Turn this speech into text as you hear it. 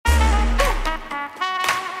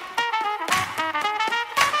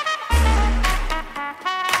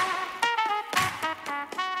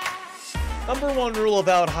one rule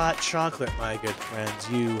about hot chocolate, my good friends.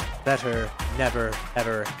 You better never,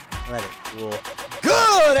 ever let it cool.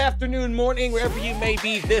 Good afternoon, morning, wherever you may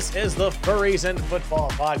be. This is the Furries and Football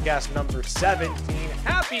Podcast number 17.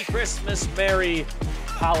 Happy Christmas, Merry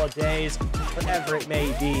Holidays, whatever it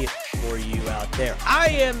may be for you out there. I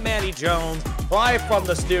am Manny Jones, live from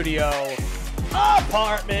the studio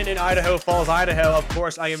apartment in Idaho Falls, Idaho. Of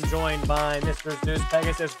course, I am joined by Mr. Zeus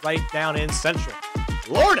Pegasus right down in Central.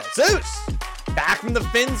 Lord Zeus, back from the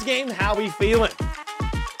Finns game. How we feeling?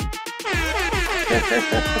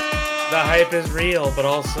 The hype is real, but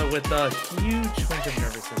also with a huge twinge of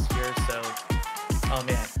nervousness here. So, oh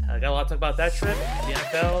man, I got a lot to talk about that trip, the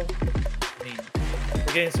NFL. I mean,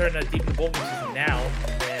 we're getting started deep in the bowl game season now,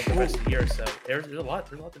 and the rest of the year. So there's a lot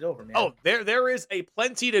to go over, man. Oh, there is a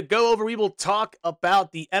plenty to go over. We will talk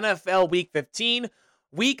about the NFL Week 15,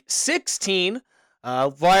 Week 16,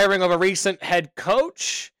 firing of a recent head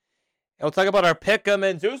coach. We'll talk about our pick'em,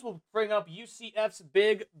 and Zeus will bring up UCF's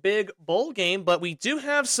big bowl game, but we do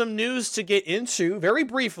have some news to get into very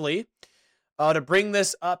briefly to bring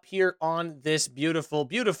this up here on this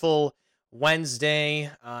beautiful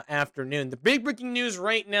Wednesday afternoon. The big breaking news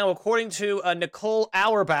right now, according to Nicole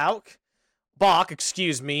Auerbach,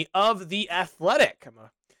 of The Athletic.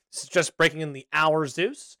 This is just breaking in the hour,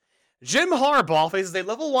 Zeus. Jim Harbaugh faces a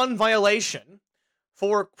level 1 violation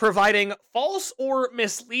for providing false or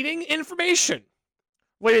misleading information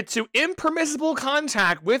related to impermissible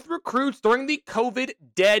contact with recruits during the COVID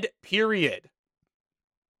dead period.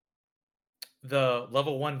 The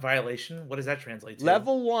level 1 violation, what does that translate to?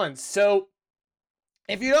 Level 1. So,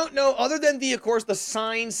 if you don't know, other than the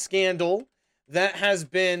sign scandal that has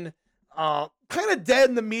been kind of dead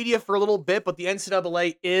in the media for a little bit, but the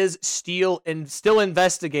NCAA is still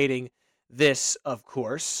investigating this, of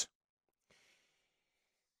course.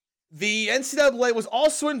 The NCAA was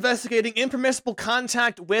also investigating impermissible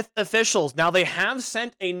contact with officials. Now, they have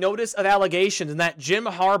sent a notice of allegations and that Jim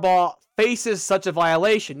Harbaugh faces such a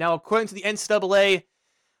violation. Now, according to the NCAA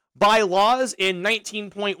bylaws in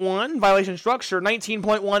 19.1, violation structure,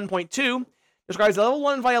 19.1.2, describes a level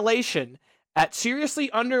 1 violation that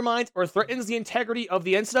seriously undermines or threatens the integrity of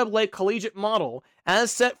the NCAA collegiate model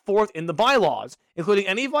as set forth in the bylaws, including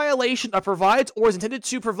any violation that provides or is intended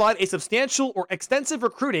to provide a substantial or extensive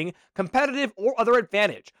recruiting, competitive, or other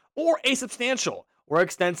advantage, or a substantial or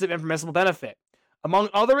extensive and permissible benefit. Among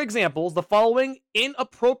other examples, the following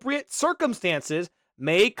inappropriate circumstances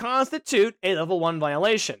may constitute a level 1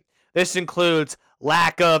 violation. This includes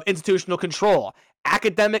lack of institutional control,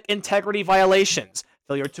 academic integrity violations,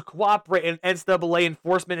 failure to cooperate in NCAA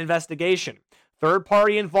enforcement investigation,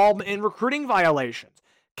 third-party involvement in recruiting violations,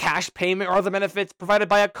 cash payment or other benefits provided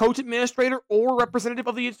by a coach, administrator, or representative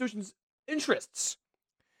of the institution's interests.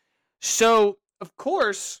 So, of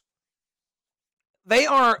course, they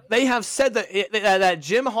have said that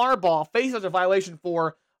Jim Harbaugh faces a violation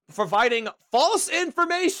for providing false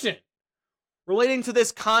information relating to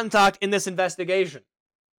this conduct in this investigation.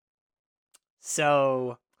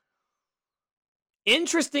 So,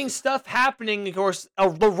 interesting stuff happening. Of course,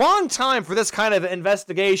 the wrong time for this kind of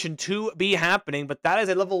investigation to be happening, but that is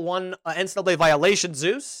a level 1 NCAA violation,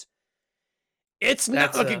 Zeus. It's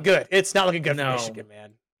not looking good. It's not looking good for Michigan,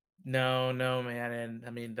 man. No, man. And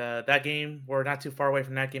I mean, that game, we're not too far away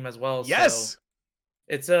from that game as well. Yes. So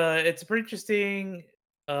it's a pretty interesting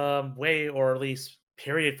way, or at least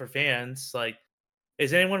period, for fans. Like,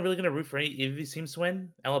 is anyone really going to root for any of these teams to win?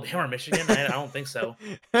 Alabama or Michigan? I don't think so.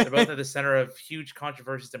 They're both at the center of huge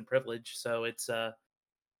controversies and privilege, so it's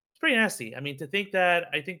pretty nasty. I mean, to think that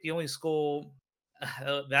I think the only school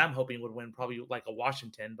that I'm hoping would win probably like a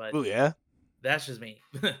Washington, but oh yeah, that's just me.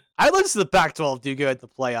 I'd like to see the Pac-12 do good at the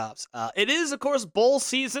playoffs. It is, of course, bowl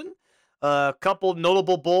season. A couple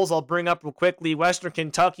notable bowls I'll bring up real quickly. Western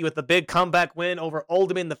Kentucky with the big comeback win over Old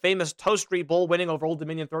Dominion, the famous Toast Street Bowl, winning over Old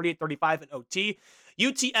Dominion 38-35 in OT.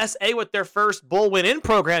 UTSA with their first bowl win in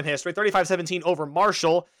program history, 35-17 over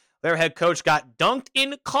Marshall. Their head coach got dunked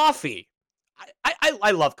in coffee.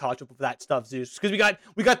 I love college football for that stuff, Zeus, because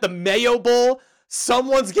we got the Mayo Bowl.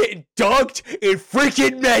 Someone's getting dunked in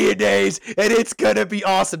freaking mayonnaise, and it's gonna be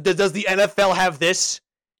awesome. Does the NFL have this?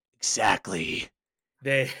 Exactly.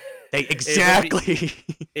 They exactly.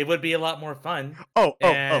 It would be a lot more fun.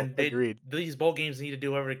 Agreed. These bowl games need to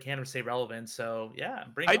do whatever they can to stay relevant. So yeah,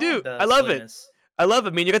 I love it. I love it.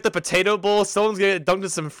 I mean, you got the Potato Bowl. Someone's gonna get dunked in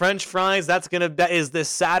some French fries. That is this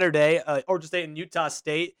Saturday, Georgia State and Utah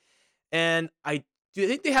State. And I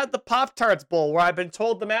think they had the Pop-Tarts Bowl, where I've been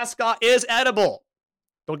told the mascot is edible.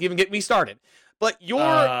 Don't even get me started. But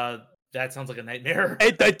That sounds like a nightmare.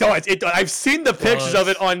 It does. It does. I've seen the pictures of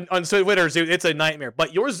it Does. on Twitter. It's a nightmare.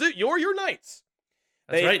 But your Knights,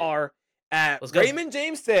 That's they right. are at Let's go. Raymond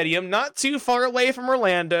James Stadium, not too far away from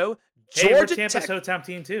Orlando. Hey, we're Georgia Tampa's Tech. hometown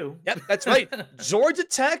team too. Yep, that's right. Georgia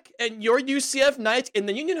Tech and your UCF Knights in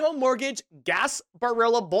the Union Home Mortgage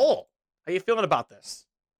Gasparilla Bowl. How you feeling about this?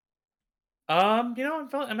 I'm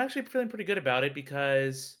actually feeling pretty good about it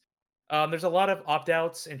because there's a lot of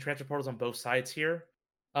opt-outs and transfer portals on both sides here.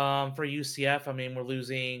 For UCF, I mean, we're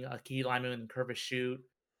losing a key lineman in Curvis Shoot,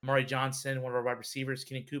 Murray Johnson, one of our wide receivers,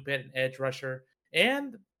 Kenny Coopett, an edge rusher,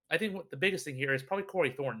 and I think the biggest thing here is probably Corey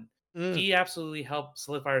Thornton. Mm. He absolutely helped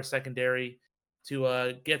solidify our secondary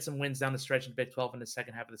to get some wins down the stretch in Big 12 in the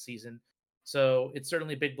second half of the season. So it's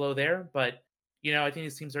certainly a big blow there, but I think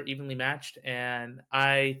these teams are evenly matched, and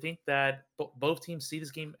I think that both teams see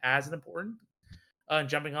this game as an important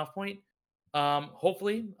jumping off point.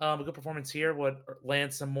 Hopefully, a good performance here would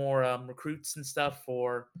land some more recruits and stuff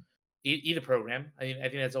for either program. I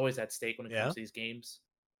think that's always at stake when it comes to these games.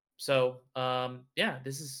 So,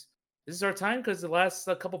 this is our time because the last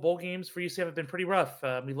couple bowl games for UCF have been pretty rough.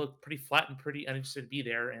 We look pretty flat and pretty uninterested to be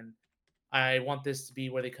there, and I want this to be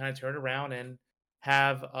where they kind of turn around and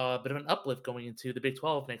have a bit of an uplift going into the Big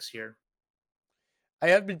 12 next year. I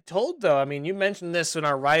have been told, though, I mean, you mentioned this in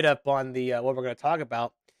our write-up on the what we're going to talk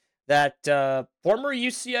about, that former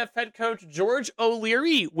UCF head coach George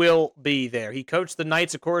O'Leary will be there. He coached the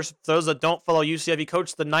Knights, of course. For those that don't follow UCF, he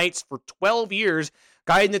coached the Knights for 12 years,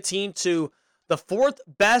 guiding the team to the fourth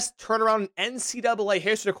best turnaround in NCAA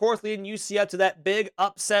history, of course, leading UCF to that big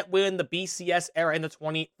upset win in the BCS era in the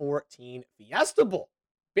 2014 Fiesta Bowl.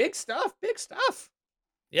 Big stuff, big stuff.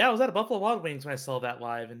 Yeah, I was at Buffalo Wild Wings when I saw that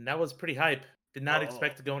live, and that was pretty hype. Did not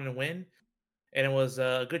expect to go in and win, and it was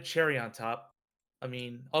a good cherry on top. I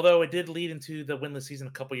mean, although it did lead into the winless season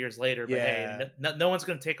a couple years later, but hey, no one's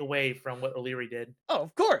going to take away from what O'Leary did. Oh,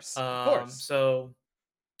 of course, of course. So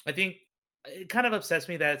I think it kind of upsets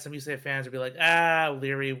me that some UCF fans would be like,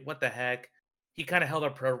 O'Leary, what the heck? He kind of held our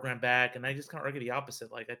program back, and I just kind of argue the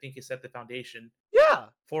opposite. Like, I think he set the foundation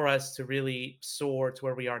for us to really soar to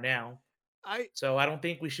where we are now. So I don't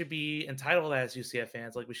think we should be entitled as UCF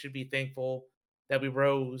fans. Like, we should be thankful that we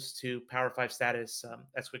rose to Power 5 status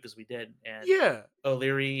as quick as we did. And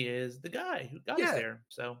O'Leary is the guy who got us there.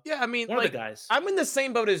 So I mean, one of the guys. I'm in the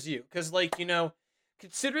same boat as you because,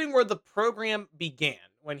 considering where the program began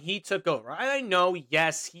when he took over, I know,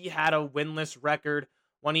 yes, he had a winless record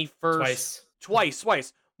when he first twice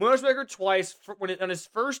winless record twice on his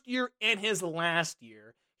first year and his last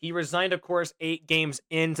year. He resigned, of course, 8 games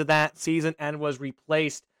into that season and was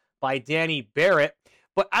replaced by Danny Barrett.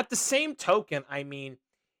 But at the same token, I mean,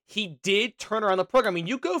 he did turn around the program. I mean,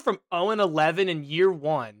 you go from 0-11 in year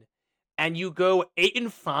 1, and you go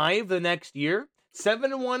 8-5 the next year,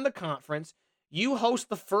 7-1 the conference. You host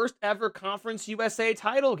the first ever Conference USA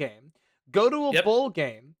title game, go to a bowl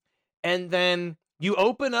game, and then you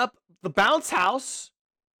open up the bounce house,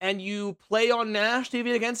 and you play on national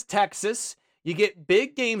TV against Texas. You get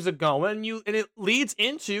big games going, and it leads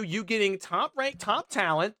into you getting top-ranked, top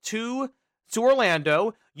talent to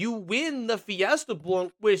Orlando. You win the Fiesta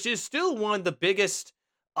Bowl, which is still one of the biggest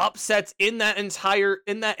upsets in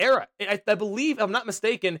that era. I believe, if I'm not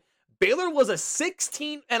mistaken, Baylor was a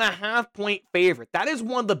 16.5-point favorite. That is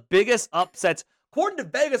one of the biggest upsets, according to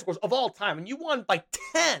Vegas, of course, of all time. And you won by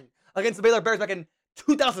 10 against the Baylor Bears back in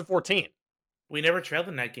 2014. We never trailed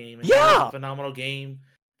in that game. It was a phenomenal game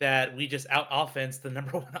that we just out-offense the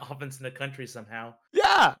number 1 offense in the country somehow.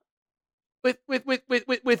 Yeah. With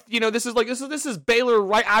this is Baylor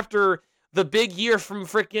right after the big year from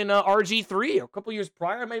freaking RG3 a couple years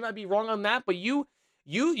prior. I might be wrong on that, but you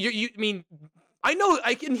I mean, I know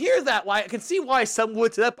I can hear that. Why I can see why some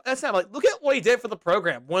would to that. That's not like, look at what he did for the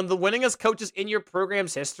program. One of the winningest coaches in your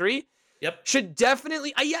program's history. Yep. Should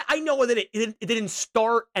definitely. I know that it didn't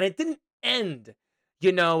start and it didn't end,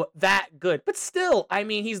 that good. But still, I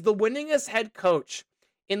mean, he's the winningest head coach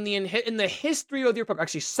in the history of your program.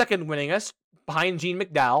 Actually, second winningest behind Gene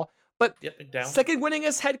McDowell, but second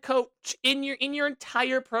winningest head coach in your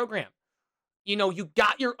entire program. You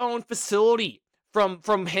got your own facility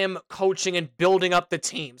from him coaching and building up the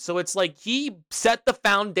team. So it's like he set the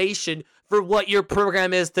foundation for what your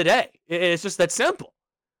program is today. It's just that simple.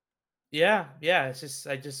 Yeah. It's just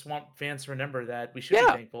I just want fans to remember that we should be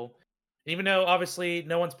thankful. Even though obviously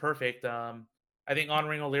no one's perfect. I think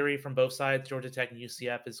honoring O'Leary from both sides, Georgia Tech and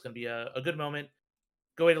UCF, is going to be a good moment.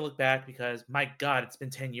 Good way to look back because, my God, it's been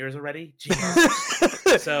 10 years already.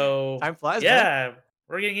 Jeez. So, time flies. Yeah, man.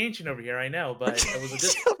 We're getting ancient over here. I know, but it was a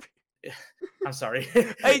good. I'm sorry.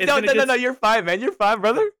 Hey, no, you're fine, man. You're fine,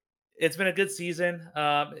 brother. It's been a good season.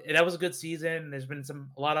 That was a good season. There's been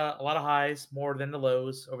a lot of highs, more than the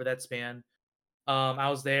lows over that span. I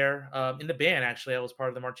was there in the band. Actually, I was part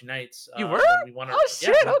of the Marching Knights You were? when we won our Oh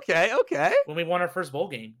shit! Okay, okay. when we won our first bowl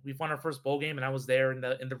game. We won our first bowl game, and I was there in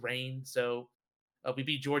the rain. So we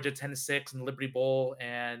beat Georgia 10-6 in the Liberty Bowl,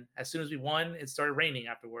 and as soon as we won, it started raining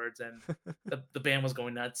afterwards, and the band was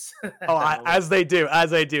going nuts at Oh, that moment. as they do, as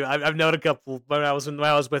they do. I've known a couple when I was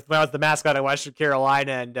the mascot at Western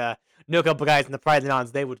Carolina, and knew a couple guys in the Pride of the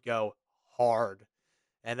Nons. They would go hard,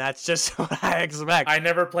 and that's just what I expect. I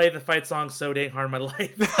never played the fight song so dang hard in my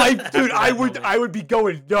life. Dude, I would moment. I would be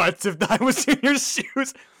going nuts if I was in your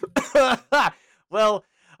shoes. Well,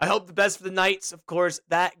 I hope the best for the Knights. Of course,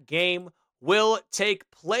 that game will take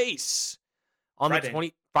place on Friday.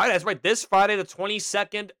 the Friday. That's right, this Friday, the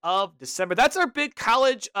 22nd of December. That's our big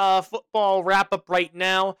college football wrap up right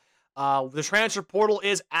now. The transfer portal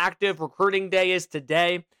is active. Recruiting day is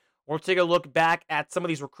today. We'll take a look back at some of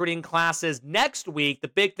these recruiting classes next week. The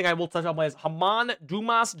big thing I will touch on is Haman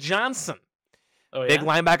Dumas Johnson. Oh, yeah? Big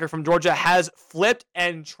linebacker from Georgia has flipped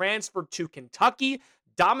and transferred to Kentucky.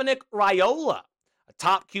 Dominic Raiola, a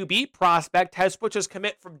top QB prospect, has switched his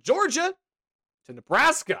commit from Georgia to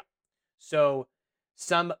Nebraska. So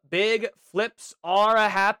some big flips are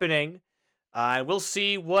happening. And we'll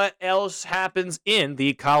see what else happens in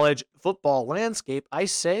the college football landscape. I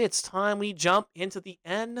say it's time we jump into the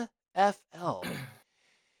NFL.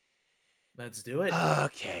 Let's do it.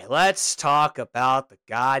 Okay, let's talk about the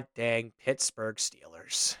goddamn Pittsburgh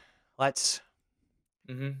Steelers. Let's.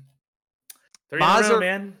 Mm-hmm. 3 in a row,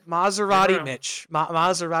 man. Maserati Mitch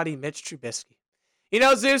Trubisky. You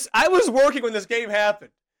know, Zeus, I was working when this game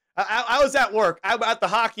happened. I was at work. I'm at the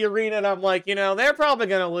hockey arena, and I'm like, they're probably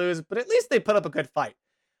going to lose, but at least they put up a good fight.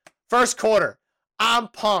 First quarter, I'm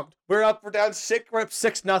pumped. We're down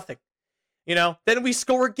 6-0. Then we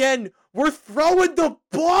score again. We're throwing the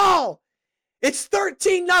ball. It's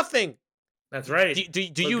 13-0. That's right. Do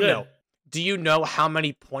you know? Do you know how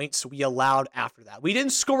many points we allowed after that? We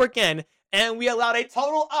didn't score again, and we allowed a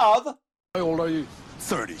total of... How old are you?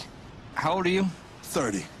 30. How old are you?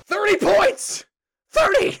 30. 30 points!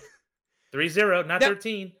 30! 3-0, not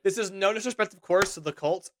 13. This is no disrespect, of course, to the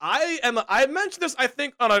Colts. I mentioned this, I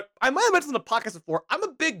think, I might have mentioned in the podcast before. I'm a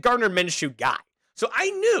big Gardner Minshew guy. So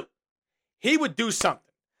I knew he would do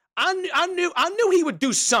something. I knew he would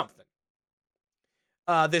do something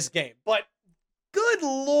this game. But good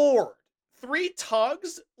Lord. 3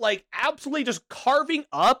 tugs, absolutely just carving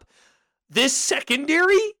up this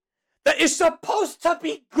secondary that is supposed to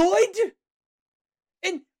be good.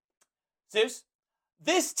 And Zeus,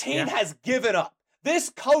 this team has given up. This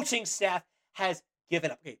coaching staff has given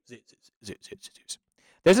up. Okay, Zeus.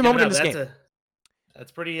 There's a moment in this game.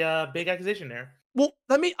 That's pretty big accusation there. Well,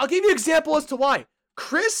 I'll give you an example as to why.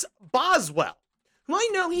 Chris Boswell, who I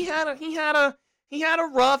know he had a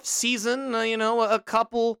rough season, a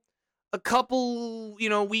couple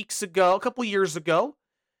weeks ago, a couple years ago.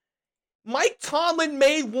 Mike Tomlin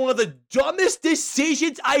made one of the dumbest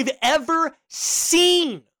decisions I've ever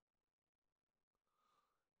seen.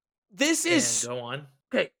 This is... Go on.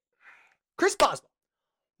 Okay. Chris Boswell,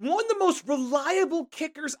 one of the most reliable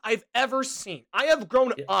kickers I've ever seen. I have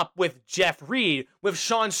grown up with Jeff Reed, with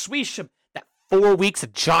Sean Swisham, that 4 weeks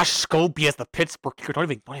of Josh Scobie as the Pittsburgh kicker. Don't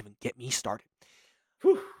even get me started.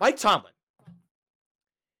 Whew. Mike Tomlin.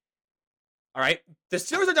 All right. The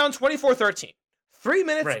Steelers are down 24-13. 3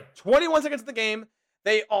 minutes, 21 seconds of the game.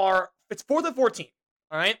 It's 4th and 14.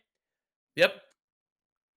 All right. Yep.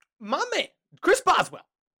 My man, Chris Boswell,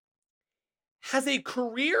 has a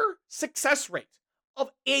career success rate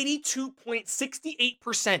of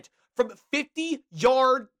 82.68% from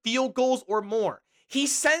 50-yard field goals or more. He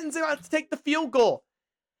sends him out to take the field goal.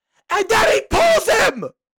 And then he pulls him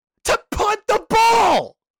to punt the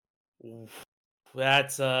ball.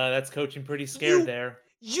 That's coaching pretty scared there.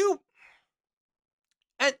 You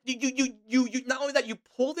not only that, you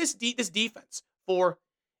pull this defense for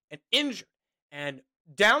an injured and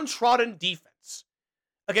downtrodden defense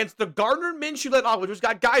against the Gardner Minshew-led offense, which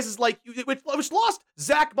got guys which lost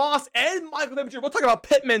Zach Moss and Michael Pittman Jr. We'll talk about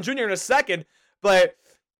Pittman Jr. in a second, but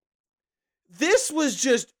this was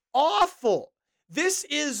just awful. This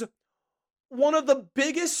is one of the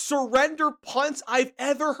biggest surrender punts I've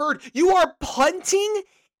ever heard. You are punting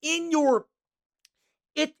within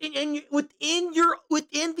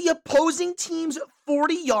the opposing team's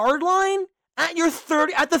 40-yard line at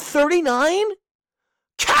the 39.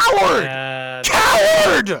 Coward!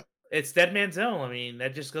 Coward! It's dead man zone. I mean,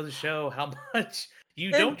 that just goes to show how much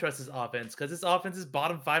you don't trust this offense, because this offense is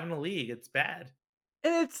bottom 5 in the league. It's bad.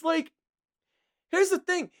 And it's like, Here's the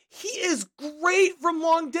thing. He is great from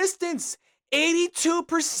long distance.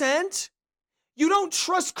 82%? You don't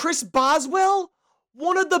trust Chris Boswell?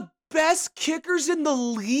 One of the best kickers in the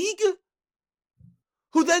league?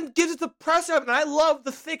 Who then gives it to Presley Harvin. And I love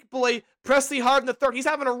the thick boy, Presley Harvin III. He's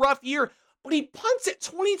having a rough year, but he punts it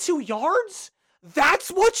 22 yards? That's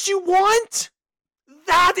what you want?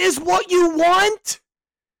 That is what you want?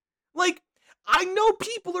 Like, I know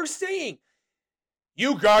people are saying,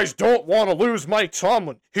 you guys don't want to lose Mike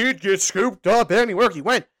Tomlin. He'd get scooped up anywhere he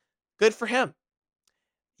went. Good for him.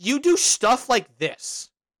 You do stuff like this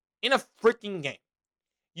in a freaking game.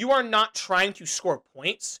 You are not trying to score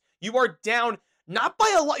points. You are down, not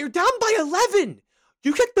by a lot, you're down by 11.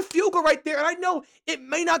 You kick the field goal right there, and I know it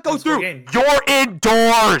may not go through. You're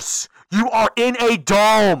indoors. You are in a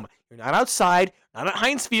dome. You're not outside, not at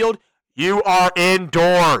Heinz Field. You are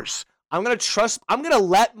indoors. I'm going to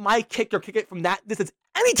let my kicker kick it from that distance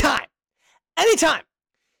anytime. Anytime.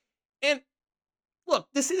 And look,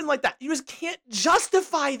 this isn't like that. You just can't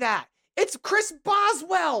justify that. It's Chris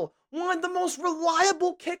Boswell, one of the most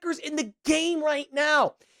reliable kickers in the game right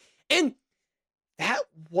now. And that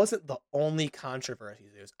wasn't the only controversy,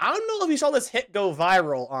 Zeus. I don't know if you saw this hit go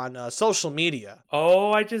viral on social media.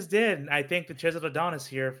 Oh, I just did. I thank the Chiseled Adonis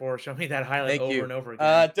here for showing me that highlight and over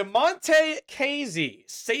again. DeMonte Casey,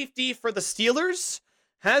 safety for the Steelers,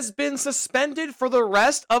 has been suspended for the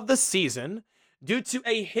rest of the season due to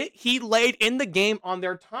a hit he laid in the game on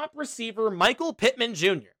their top receiver, Michael Pittman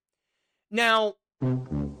Jr. Now,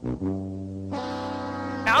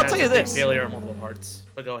 I'll tell you this. Failure on multiple parts,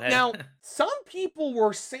 but go ahead. Now, some people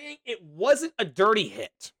were saying it wasn't a dirty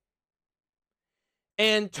hit.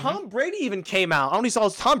 And Tom Brady even came out. I don't know if you saw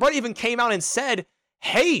this. Tom Brady even came out and said,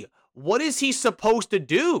 hey, what is he supposed to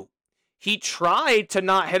do? He tried to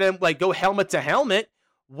not hit him, like go helmet to helmet.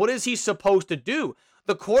 What is he supposed to do?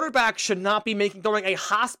 The quarterback should not be throwing a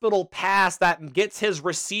hospital pass that gets his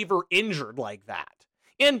receiver injured like that.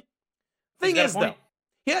 And thing is, though,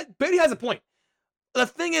 yeah, Brady has a point. The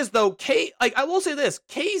thing is, though, I will say this: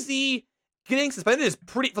 KZ getting suspended is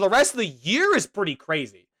pretty for the rest of the year is pretty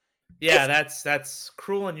crazy. Yeah, that's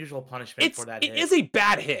cruel, unusual punishment for that hit. It is a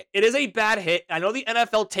bad hit. It is a bad hit. I know the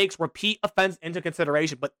NFL takes repeat offense into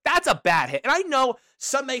consideration, but that's a bad hit. And I know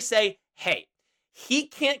some may say, hey, he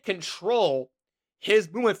can't control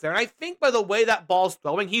his movements there. And I think by the way that ball's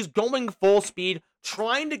throwing, he's going full speed,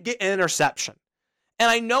 trying to get an interception. And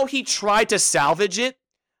I know he tried to salvage it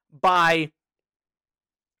by,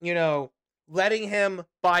 letting him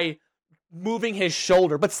by moving his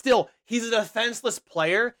shoulder. But still, he's a defenseless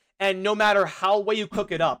player. And no matter how way you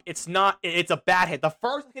cook it up, it's a bad hit. The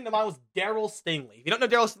first thing to mind was Darryl Stingley. If you don't know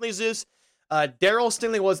Darryl Stingley, Zeus, Darryl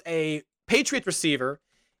Stingley was a Patriots receiver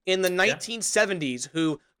in the 1970s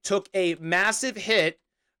who took a massive hit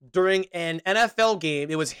during an NFL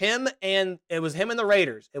game. It was him and the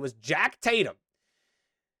Raiders. It was Jack Tatum.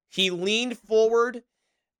 He leaned forward.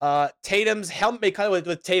 Tatum's helmet made contact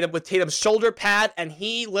with Tatum's shoulder pad, and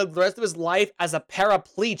he lived the rest of his life as a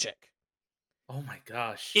paraplegic. Oh my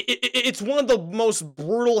gosh. It's one of the most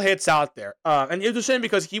brutal hits out there. And it's a shame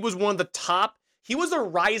because he was one of the top. He was a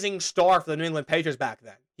rising star for the New England Patriots back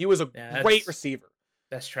then. He was a great receiver.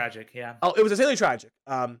 That's tragic, yeah. Oh, it was extremely tragic.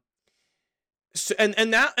 And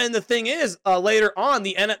the thing is, later on,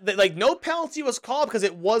 no penalty was called because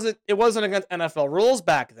it wasn't against NFL rules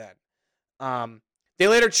back then. They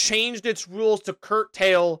later changed its rules to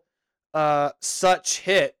curtail such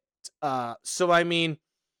hit. So I mean,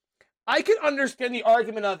 I can understand the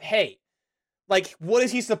argument of, hey, like, what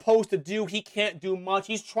is he supposed to do? He can't do much.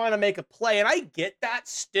 He's trying to make a play, and I get that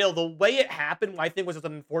still. The way it happened, I think, was just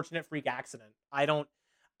an unfortunate freak accident. I don't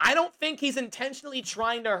think he's intentionally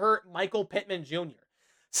trying to hurt Michael Pittman Jr.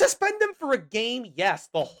 Suspend him for a game, yes.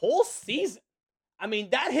 The whole season. I mean,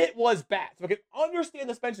 that hit was bad. So I can understand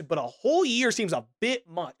the suspension, but a whole year seems a bit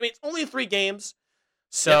much. I mean, it's only 3 games.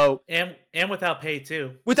 So and without pay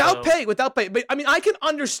too. Without pay. But I mean, I can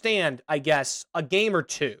understand, I guess, a game or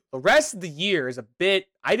 2. The rest of the year is a bit.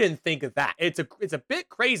 I didn't think of that. It's a bit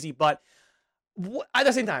crazy, but at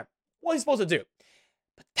the same time, what is he supposed to do?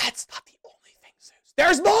 But that's not the only thing, Zeus.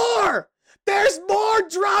 There's more. There's more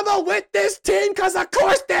drama with this team, because of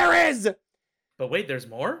course there is. But wait, there's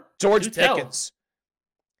more. George Pickens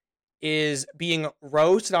is being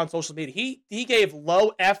roasted on social media. He gave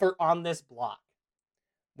low effort on this block.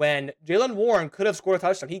 When Jaylen Warren could have scored a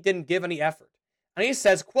touchdown, he didn't give any effort. And he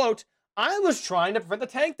says, quote, I was trying to prevent the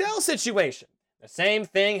Tank Dell situation. The same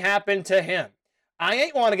thing happened to him. I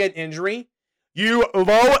ain't want to get injury. You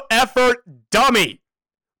low effort dummy.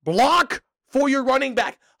 Block for your running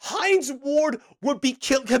back. Hines Ward would be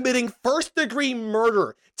committing first-degree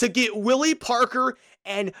murder to get Willie Parker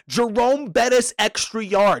and Jerome Bettis extra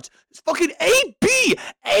yards. Fucking A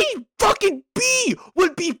fucking B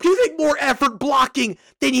would be giving more effort blocking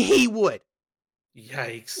than he would.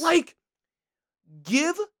 Yikes. Like,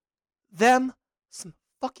 give them some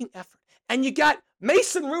fucking effort. And you got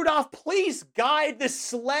Mason Rudolph, please guide the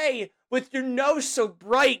sleigh with your nose so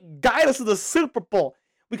bright. Guide us to the Super Bowl.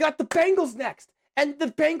 We got the Bengals next. And the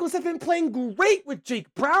Bengals have been playing great with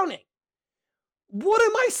Jake Browning. What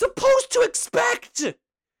am I supposed to expect?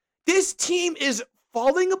 This team is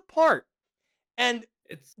falling apart. And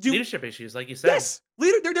it's leadership issues, like you said. Yes,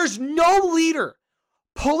 there's no leader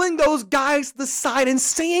pulling those guys to the side and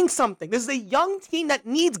saying something. This is a young team that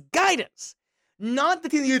needs guidance. Not the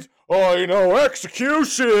team that needs,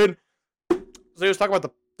 execution. So let's talk about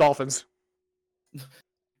the Dolphins.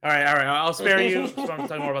 All right. I'll spare you from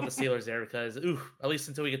talking more about the Steelers there because, at least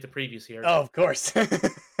until we get to previews here. Oh, of course.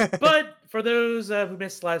 But for those who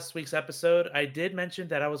missed last week's episode, I did mention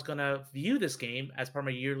that I was going to view this game as part of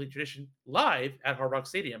my yearly tradition live at Hard Rock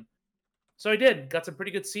Stadium. So I did. Got some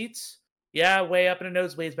pretty good seats. Yeah, way up in the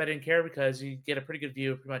noseways, but I didn't care because you get a pretty good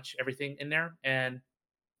view of pretty much everything in there. And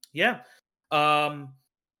yeah,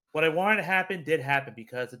 what I wanted to happen did happen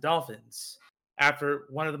because the Dolphins, after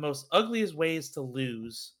one of the most ugliest ways to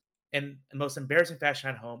lose and most embarrassing fashion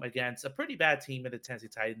at home against a pretty bad team in the Tennessee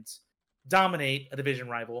Titans, dominate a division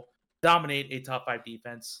rival, dominate a top 5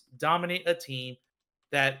 defense, dominate a team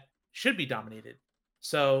that should be dominated.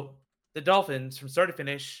 So the Dolphins, from start to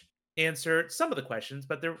finish, answered some of the questions,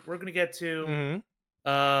 but we're going to get to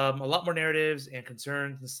a lot more narratives and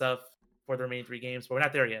concerns and stuff for the remaining 3 games, but we're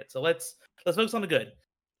not there yet. So let's focus on the good.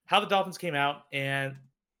 How the Dolphins came out and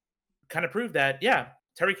kind of proved that,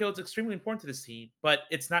 Tyreek Hill is extremely important to this team, but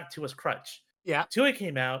it's not Tua's crutch. Yeah. Tua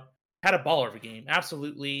came out, had a ball every game.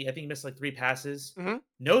 Absolutely. I think he missed like 3 passes,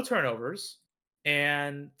 no turnovers,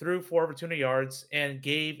 and threw for over 200 yards and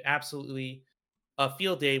gave absolutely a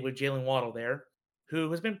field day with Jalen Waddle there, who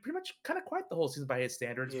has been pretty much kind of quiet the whole season by his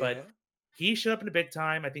standards, but he showed up in the big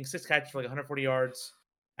time. I think 6 catches for like 140 yards.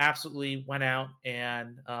 Absolutely went out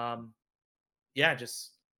and,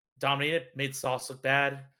 just dominated, made Sauce look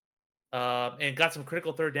bad, and got some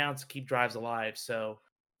critical third downs to keep drives alive. So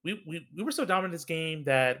we were so dominant in this game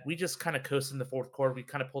that we just kind of coasted in the fourth quarter. We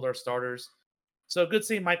kind of pulled our starters. So good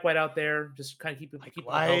seeing Mike White out there, just kind of keep him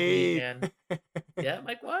healthy. And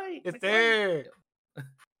Mike White. It's there.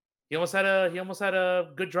 He almost had a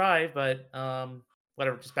good drive, but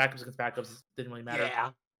whatever, just backups against backups, didn't really matter. Yeah.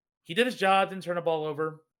 He did his job, didn't turn the ball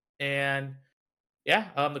over, and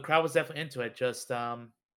the crowd was definitely into it. Just they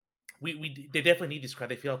definitely need this crowd.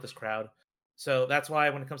 They feel out this crowd. So that's why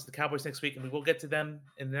when it comes to the Cowboys next week, and we will get to them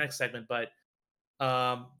in the next segment, but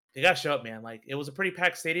they gotta show up, man. Like, it was a pretty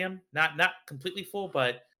packed stadium, not completely full,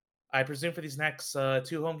 but I presume for these next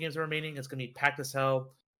 2 home games remaining, it's gonna be packed as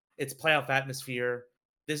hell. It's playoff atmosphere.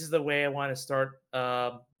 This is the way I want to start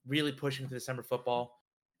really pushing to December football.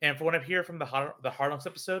 And for what I hear from the Hard Knocks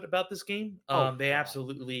episode about this game, they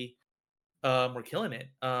absolutely were killing it.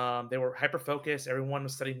 They were hyper focused. Everyone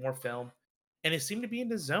was studying more film, and they seemed to be in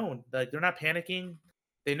the zone. Like, they're not panicking.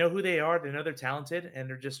 They know who they are. They know they're talented, and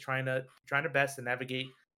they're just trying their best to navigate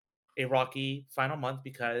a rocky final month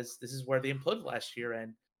because this is where they imploded last year.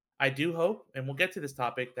 And I do hope, and we'll get to this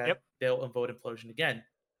topic, that they'll avoid implosion again.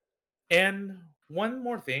 And one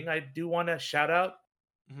more thing, I do want to shout out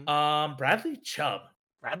Bradley Chubb.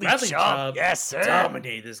 Bradley Chubb, yes, sir,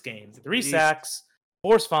 dominated this game. 3 sacks,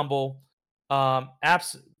 forced fumble,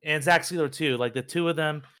 and Zach Sealer too. Like, the 2 of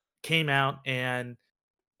them came out, and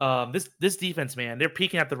this defense, man, they're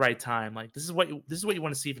peaking at the right time. Like, this is what you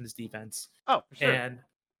want to see from this defense. Oh, for sure. And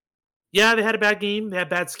yeah, they had a bad game. They had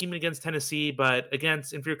bad scheming against Tennessee, but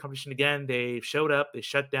against inferior competition again, they showed up. They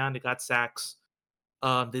shut down. They got sacks.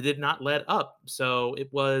 They did not let up. So it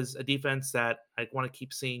was a defense that I want to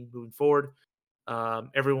keep seeing moving forward.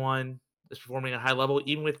 Everyone is performing at a high level,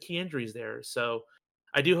 even with key injuries there. So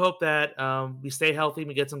I do hope that we stay healthy and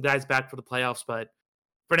we get some guys back for the playoffs. But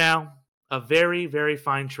for now, a very, very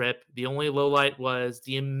fine trip. The only low light was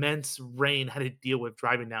the immense rain I had to deal with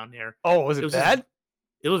driving down there. Oh, was it bad?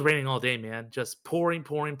 It was raining all day, man. Just pouring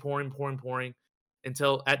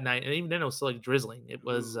until at night. And even then, it was still like drizzling. It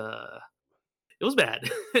was bad.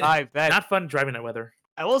 I bet. Not fun driving that weather.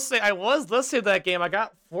 I will say, I was listening to that game. I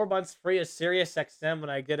got 4 months free of Sirius XM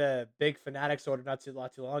when I did a big Fanatics order not too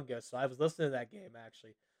long ago. So I was listening to that game,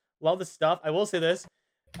 actually. Love the stuff. I will say this.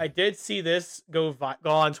 I did see this go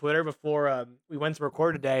on Twitter before we went to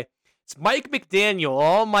record today. It's Mike McDaniel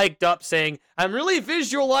all mic'd up saying, I'm really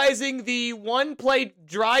visualizing the one play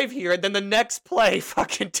drive here, and then the next play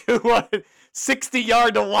fucking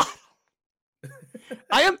 60-yard to Waddle.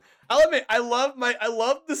 I'll admit, I love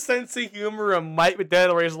the sense of humor of Mike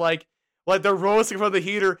McDaniel where he's like they're roasting from the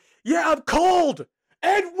heater. Yeah, I'm cold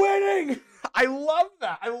and winning. I love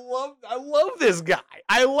that. I love this guy.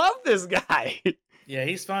 I love this guy. Yeah,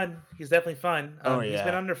 he's fun. He's definitely fun. He's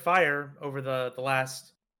been under fire over the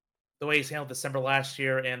way he's handled December last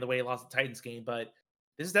year and the way he lost the Titans game, but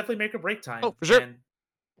this is definitely make or break time. Oh, for sure. And,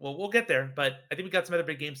 well, we'll get there, but I think we got some other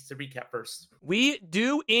big games to recap first. We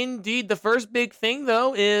do indeed. The first big thing,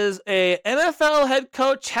 though, is a NFL head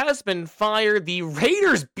coach has been fired. The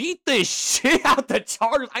Raiders beat the shit out the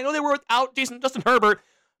Chargers. I know they were without Justin Herbert,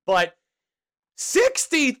 but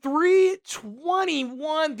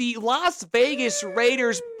 63-21, the Las Vegas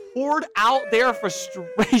Raiders poured out their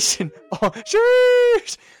frustration. Oh,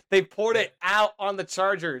 sheesh. They poured it out on the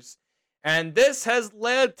Chargers. And this has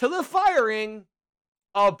led to the firing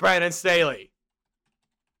of Brandon Staley.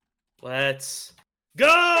 Let's go!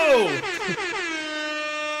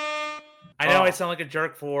 I know I sound like a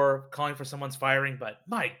jerk for calling for someone's firing, but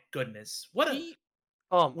my goodness. When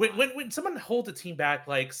someone holds a team back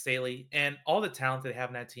like Staley and all the talent they have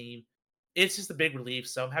in that team, it's just a big relief.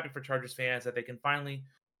 So I'm happy for Chargers fans that they can finally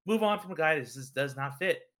move on from a guy that just does not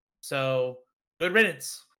fit. So good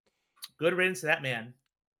riddance. Good riddance to that man.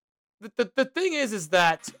 The thing is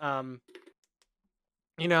that,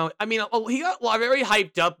 he got very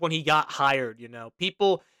hyped up when he got hired, He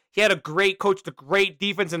had a great coach, a great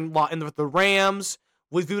defense with the Rams,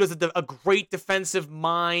 was viewed as a great defensive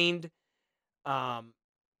mind. There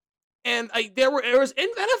was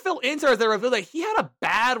NFL insiders that revealed that he had a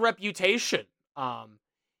bad reputation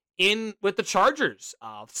with the Chargers.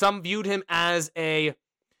 Some viewed him as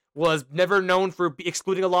was never known for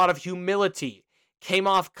excluding a lot of humility, came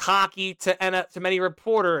off cocky to many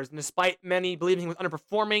reporters, and despite many believing he was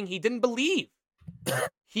underperforming, he didn't believe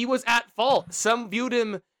he was at fault. Some viewed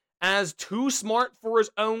him as too smart for his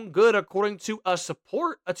own good, according to a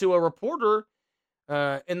reporter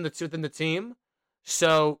within the team.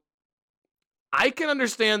 So I can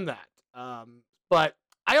understand that, but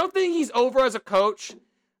I don't think he's over as a coach.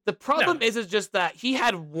 The problem is just that he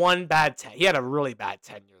had one bad tenure. He had a really bad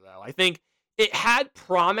tenure, though. I think it had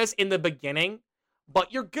promise in the beginning,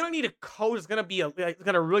 but you're gonna need a coach that's gonna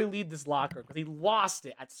really lead this locker room, because he lost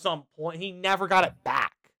it at some point. He never got it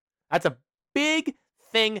back. That's a big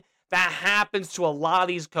thing that happens to a lot of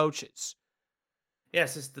these coaches.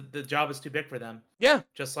 Yes, the job is too big for them. Yeah,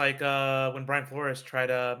 just like when Brian Flores tried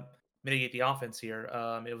to mitigate the offense here,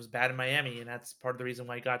 it was bad in Miami, and that's part of the reason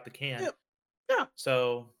why he got the can. Yeah.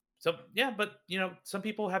 So yeah, but some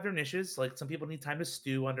people have their niches. Like some people need time to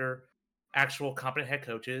stew under actual competent head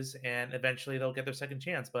coaches, and eventually they'll get their second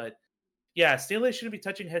chance. But yeah, Staley shouldn't be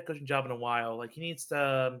touching a head coaching job in a while. Like he needs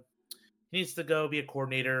to go be a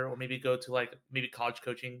coordinator, or maybe go to maybe college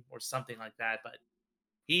coaching or something like that. But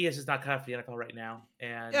he is just not cut out for the NFL right now,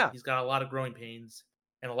 and he's got a lot of growing pains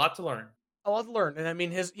and a lot to learn. And I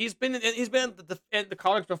mean, he's been at the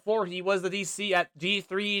college before. He was the DC at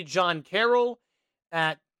D3, John Carroll,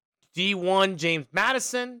 at D1, James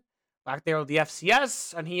Madison, back there with the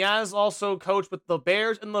FCS, and he has also coached with the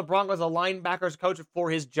Bears and the Broncos as a linebackers coach before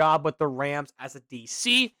his job with the Rams as a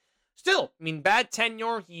DC. Still, I mean, bad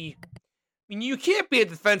tenure. You can't be a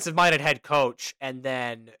defensive-minded head coach and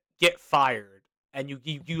then get fired, and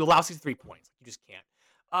you allow 63 points. You just can't.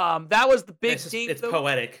 That was the big thing. It's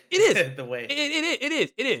poetic. It is the way it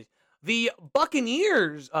is. The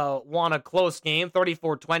Buccaneers won a close game,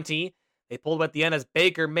 34-20. They pulled at the end as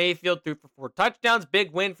Baker Mayfield threw for 4 touchdowns.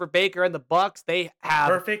 Big win for Baker and the Bucs. They have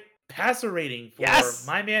perfect passer rating for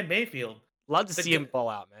my man Mayfield. Love to see him ball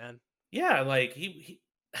out, man. Yeah, like he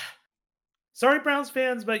sorry, Browns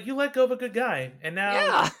fans, but you let go of a good guy, and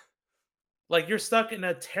now you're stuck in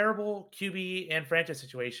a terrible QB and franchise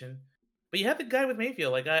situation. But you have the guy with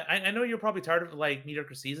Mayfield. Like I know you're probably tired of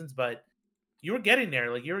mediocre seasons, but you were getting there.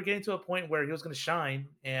 Like you were getting to a point where he was going to shine,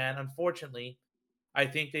 and unfortunately, I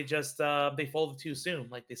think they just they folded too soon,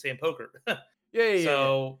 like they say in poker.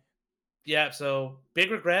 So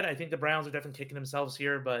big regret. I think the Browns are definitely kicking themselves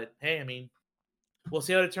here, but hey, I mean, we'll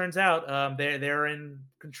see how it turns out. They're in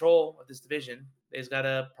control of this division. They've got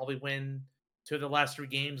to probably win 2 of the last 3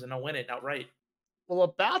 games, and they'll win it outright. Well,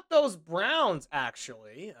 about those Browns,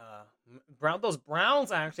 actually, those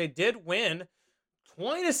Browns actually did win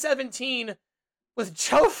 20-17 with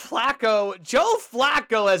Joe Flacco. Joe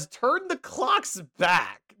Flacco has turned the clocks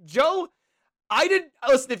back.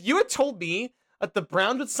 Listen, if you had told me that the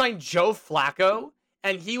Browns would sign Joe Flacco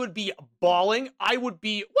and he would be balling, I would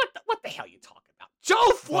be, what the hell are you talking about?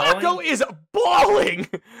 Joe Flacco is balling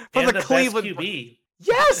for the Cleveland QB.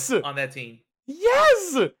 Yes! On that team.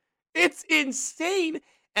 Yes! It's insane.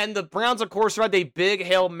 And the Browns, of course, had a big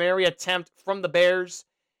Hail Mary attempt from the Bears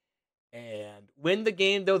and win the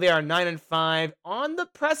game, though they are 9-5, on the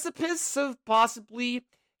precipice of possibly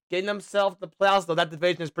getting themselves to the playoffs, though that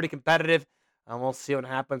division is pretty competitive. And we'll see what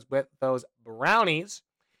happens with those Brownies.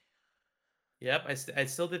 Yep, I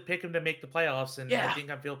still did pick him to make the playoffs, and I think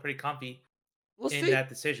I feel pretty comfy in that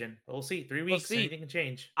decision. But we'll see. 3 weeks, anything can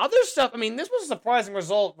change. Other stuff, I mean, this was a surprising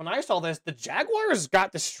result. When I saw this, the Jaguars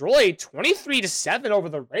got destroyed 23-7 over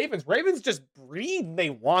the Ravens. Ravens just breathed. They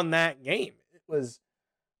won that game. It was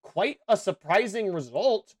quite a surprising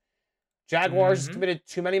result. Jaguars committed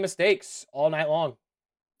too many mistakes all night long.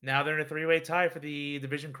 Now they're in a 3-way tie for the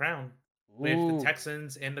division crown with the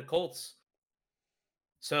Texans and the Colts.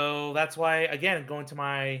 So that's why, again, going to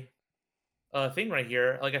my thing right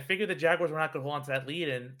here, like I figured the Jaguars were not going to hold on to that lead,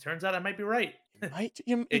 and turns out I might be right.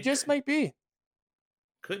 It just might be.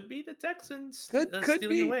 Could be the Texans. Could stealing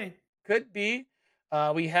be. Away. Could be.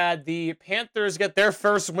 We had the Panthers get their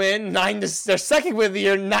first win, their second win of the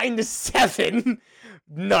year, 9-7.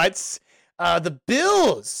 Nuts. The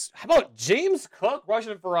Bills. How about James Cook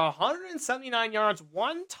rushing for 179 yards,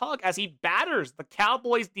 1 tug as he batters the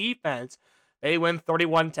Cowboys defense. They win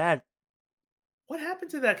 31-10. What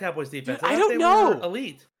happened to that Cowboys defense? Dude, I don't know.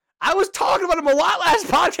 Elite. I was talking about him a lot last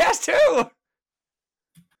podcast too.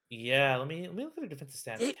 Yeah, let me look at the defensive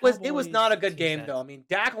stats. It was not a good game though. I mean,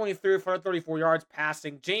 Dak only threw for 134 yards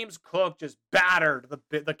passing. James Cook just battered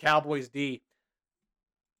the Cowboys D.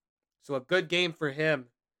 So a good game for him.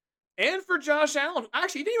 And for Josh Allen.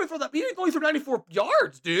 Actually, he didn't even throw that. He didn't only throw 94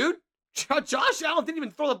 yards, dude. Josh Allen didn't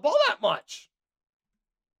even throw the ball that much.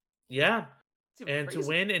 Yeah. And crazy. To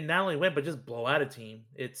win, and not only win, but just blow out a team.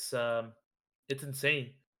 It's insane.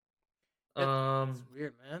 It's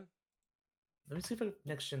weird, man. Let me see if I have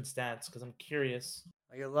next gen stats because I'm curious.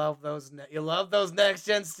 You love those next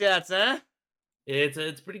gen stats, huh?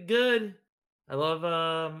 It's pretty good. I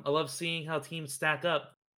love seeing how teams stack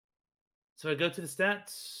up. So I go to the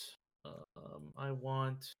stats. I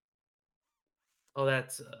want. Oh,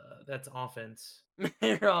 that's offense.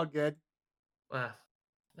 You're all good.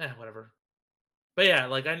 Whatever. But yeah,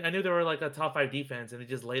 like I knew they were like a top 5 defense, and they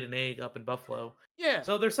just laid an egg up in Buffalo. Yeah.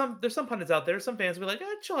 So there's some pundits out there, some fans will be like,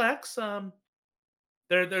 chillax.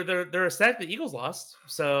 They're ecstatic the Eagles lost,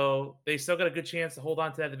 so they still got a good chance to hold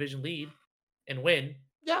on to that division lead and win.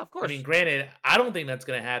 Yeah, of course. I mean, granted, I don't think that's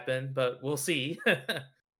gonna happen, but we'll see.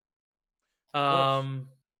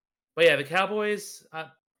 But yeah, the Cowboys.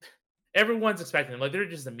 Everyone's expecting them. Like they're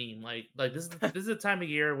just a meme. Like this is a time of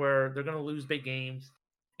year where they're gonna lose big games.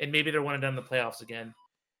 And maybe they're one and done in the playoffs again.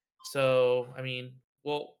 So, I mean,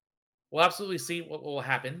 we'll absolutely see what will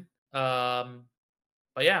happen. But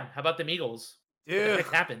yeah, how about them Eagles? Dude, what the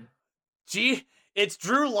heck happened? Gee, it's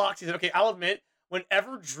Drew Lock season. Okay, I'll admit,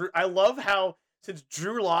 I love how since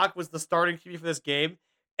Drew Lock was the starting QB for this game,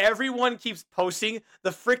 everyone keeps posting the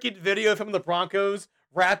freaking video of him in the Broncos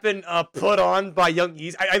rapping "Put On" by Young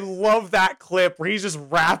Yeezy. I love that clip where he's just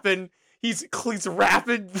rapping. He's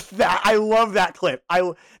rapping that. I love that clip.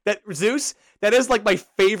 Zeus, that is like my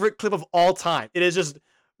favorite clip of all time. It is just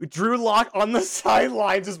Drew Lock on the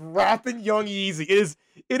sideline just rapping Young Yeezy.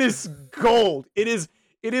 It is gold. It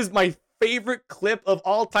is my favorite clip of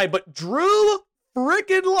all time. But Drew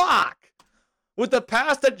freaking Lock with the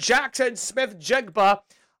pass to Jackson Smith-Jigba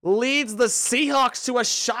leads the Seahawks to a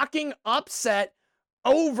shocking upset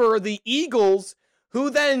over the Eagles,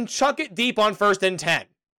 who then chuck it deep on 1st and 10.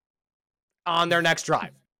 On their next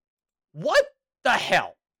drive. What the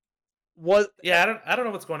hell? Yeah, I don't know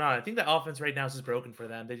what's going on. I think the offense right now is just broken for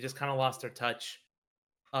them. They just kind of lost their touch.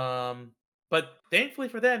 But thankfully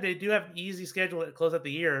for them, they do have an easy schedule to close out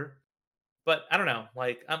the year. But I don't know.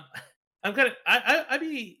 Like I'm kind of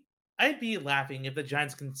I'd be laughing if the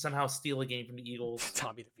Giants can somehow steal a game from the Eagles.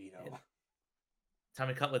 Tommy DeVito.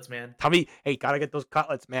 Tommy Cutlets, man. Tommy, hey, gotta get those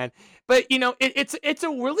cutlets, man. But it's a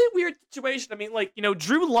really weird situation. I mean, like,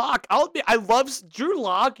 Drew Lock. I'll admit, I love Drew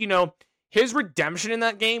Lock. His redemption in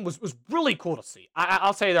that game was really cool to see.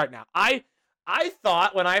 I'll tell you that now. I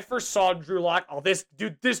thought when I first saw Drew Lock, this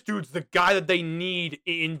dude's the guy that they need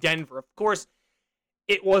in Denver. Of course,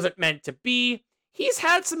 it wasn't meant to be. He's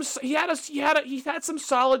had some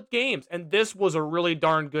solid games, and this was a really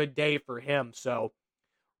darn good day for him. So.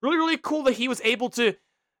 Really, really cool that he was able to,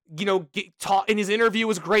 get taught. And his interview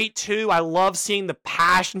was great too. I love seeing the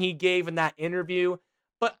passion he gave in that interview.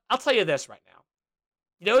 But I'll tell you this right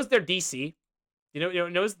now. Is their DC?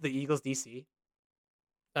 Knows the Eagles DC?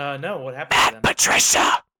 No, what happened to them?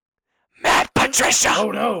 Patricia! Matt Patricia!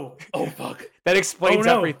 Oh no! Oh fuck! That explains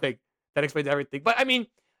no. everything. That explains everything. But I mean,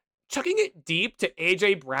 chucking it deep to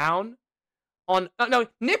AJ Brown on no,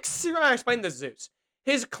 Nick Sirianni explained this Zeus.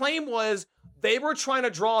 His claim was they were trying to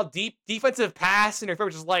draw deep defensive pass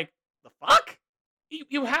interference, which is like the fuck.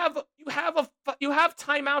 You have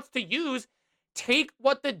timeouts to use. Take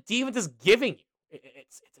what the defense is giving you.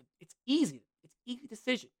 It's easy. It's easy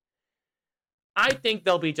decision. I think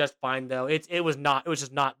they'll be just fine though. It was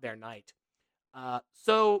just not their night. But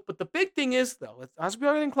the big thing is though, as we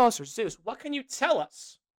are getting closer, Zeus, what can you tell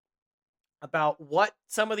us about what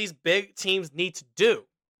some of these big teams need to do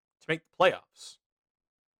to make the playoffs?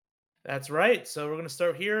 That's right. So we're going to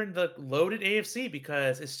start here in the loaded AFC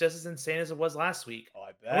because it's just as insane as it was last week. Oh, I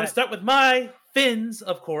I'm going to start with my Finns,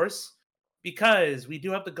 of course, because we do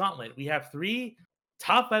have the gauntlet. We have 3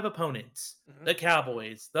 top 5 opponents: the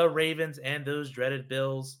Cowboys, the Ravens, and those dreaded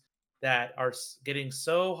Bills that are getting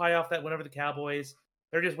so high off that win over the Cowboys.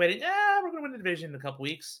 They're just waiting. We're going to win the division in a couple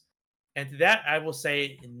weeks. And to that, I will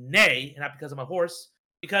say nay, not because I'm a horse,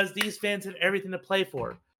 because these fans have everything to play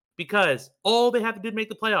for. Because all they have to do to make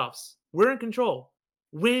the playoffs, we're in control.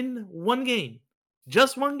 Win one game,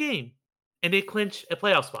 just one game, and they clinch a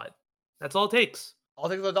playoff spot. That's all it takes. All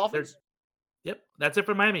things the Dolphins. Yep, that's it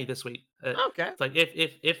for Miami this week. Okay. It's like if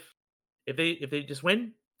they just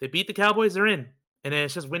win, they beat the Cowboys, they're in, and then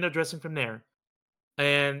it's just window dressing from there.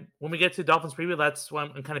 And when we get to Dolphins preview, that's why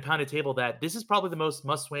I'm kind of pounding the table that this is probably the most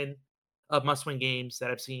must-win games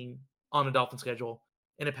that I've seen on the Dolphin schedule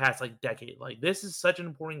in the past decade. Like, this is such an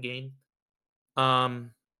important game.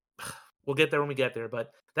 We'll get there when we get there,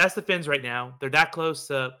 but that's the Finns right now. They're that close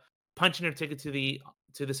to punching their ticket to the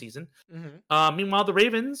season. Meanwhile, the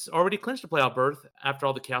Ravens already clinched a playoff berth after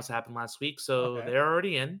all the chaos happened last week, so they're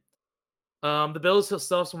already in. The Bills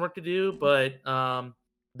still have some work to do, but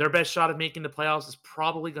their best shot of making the playoffs is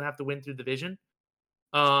probably going to have to win through division.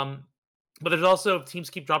 But there's also, if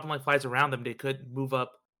teams keep dropping like flies around them, they could move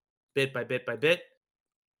up bit by bit by bit.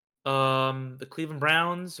 The Cleveland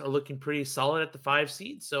Browns are looking pretty solid at the 5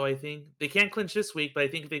 seed, so I think they can't clinch this week, but I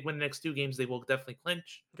think if they win the next 2 games, they will definitely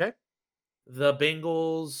clinch. Okay. The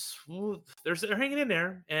Bengals, they're hanging in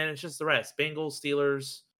there, and it's just the rest. Bengals,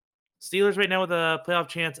 Steelers. Steelers right now with a playoff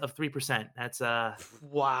chance of 3%. That's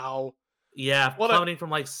wow. Yeah, plummeting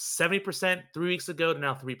from like 70% 3 weeks ago to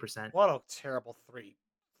now 3%. What a terrible 3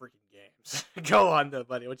 freaking games. Go on though,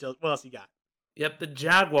 buddy. What else you got? Yep, the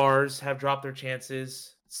Jaguars have dropped their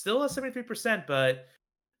chances. Still at 73%, but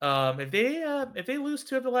if they lose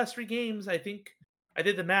 2 of the last 3 games, I think I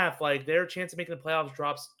did the math. Like, their chance of making the playoffs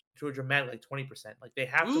drops to a dramatic 20%. Like, they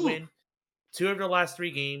have to win 2 of their last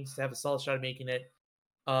 3 games to have a solid shot of making it.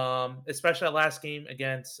 Especially that last game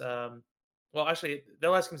against well, actually, their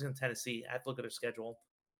last game's against Tennessee. I have to look at their schedule.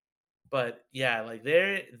 But yeah, like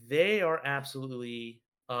they are absolutely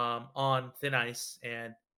on thin ice,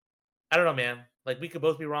 and I don't know, man. Like, we could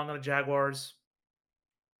both be wrong on the Jaguars.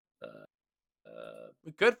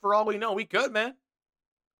 We could, for all we know. We could, man.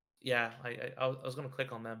 Yeah, I was gonna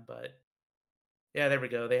click on them, but yeah, there we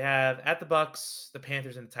go. They have at the Bucks, the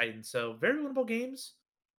Panthers, and the Titans. So very winnable games.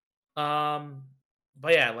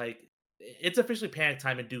 But yeah, like, it's officially panic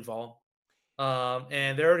time in Duval.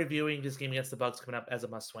 And they're already viewing this game against the Bucks coming up as a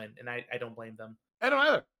must-win, and I don't blame them. I don't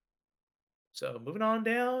either. So moving on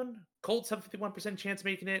down, Colts have a 51% chance of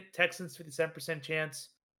making it. Texans 57% chance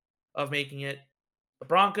of making it. The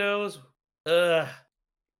Broncos, down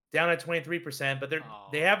at 23%, but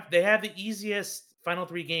they have the easiest final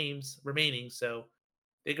 3 games remaining, so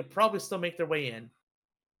they could probably still make their way in.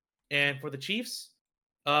 And for the Chiefs,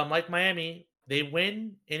 like Miami, they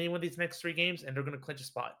win any one of these next 3 games, and they're going to clinch a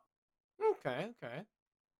spot. Okay.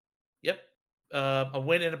 Yep. A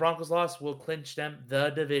win and a Broncos loss will clinch them the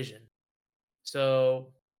division.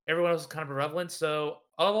 So everyone else is kind of irrelevant. So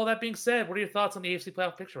all that being said, what are your thoughts on the AFC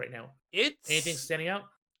playoff picture right now? Anything standing out?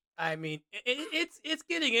 I mean, it's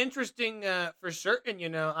getting interesting for certain. You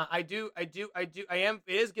know, it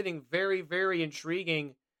is getting very, very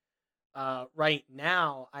intriguing right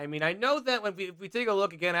now. I mean, I know that if we take a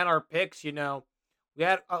look again at our picks, you know, we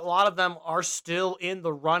had a lot of them are still in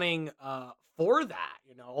the running for that.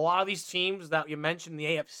 You know, a lot of these teams that you mentioned in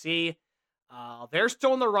the AFC, they're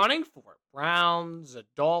still in the running for it. Browns,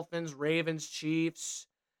 Dolphins, Ravens, Chiefs,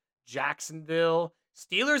 Jacksonville,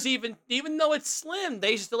 Steelers. Even though it's slim,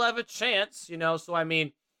 they still have a chance. You know, so I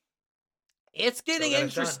mean, it's getting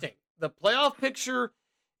interesting. The playoff picture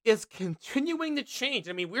is continuing to change.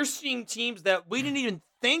 I mean, we're seeing teams that we didn't even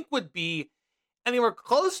think would be anywhere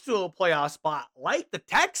close to a playoff spot, like the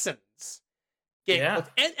Texans, get Yeah.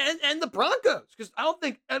 cooked. And the Broncos, because I don't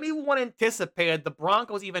think anyone anticipated the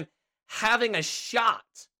Broncos even having a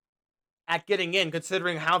shot at getting in,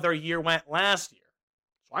 considering how their year went last year.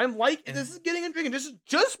 So I'm like, And this is getting intriguing. This is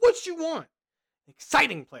just what you want.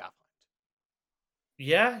 Exciting playoff hunt.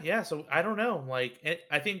 yeah. So I don't know. Like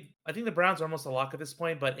I think the Browns are almost a lock at this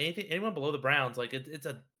point, but anyone below the Browns, like it's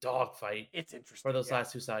a dogfight It's for interesting. those Yeah.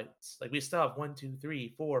 last two sides. Like we still have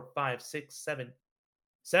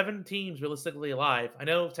 7 teams realistically alive. I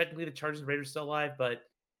know technically the Chargers and Raiders are still alive, but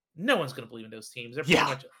no one's gonna believe in those teams. They're pretty Yeah.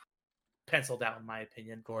 much penciled out in my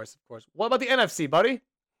opinion. Of course, of course. What about the NFC, buddy?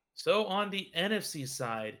 So on the NFC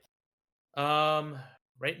side,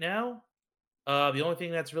 right now, the only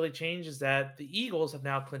thing that's really changed is that the Eagles have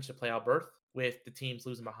now clinched a playoff berth with the teams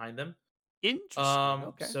losing behind them. Interesting.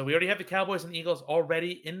 Okay. So we already have the Cowboys and Eagles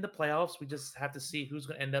already in the playoffs. We just have to see who's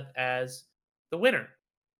going to end up as the winner.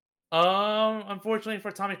 Unfortunately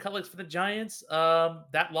for Tommy Cutlets for the Giants,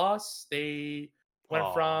 that loss they went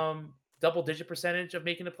Aw. from double-digit percentage of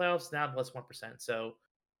making the playoffs now to less 1%. So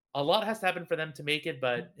a lot has to happen for them to make it,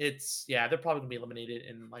 but they're probably gonna be eliminated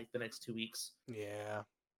in like the next 2 weeks. Yeah.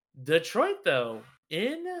 Detroit, though,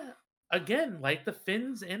 in again, like the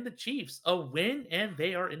Finns and the Chiefs, a win and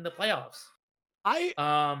they are in the playoffs. I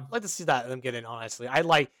Um, like to see that them get in, honestly.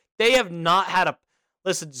 They have not had a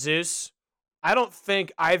listen, Zeus. I don't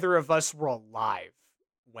think either of us were alive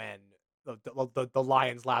when the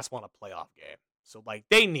Lions last won a playoff game. So like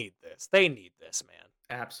they need this. They need this, man.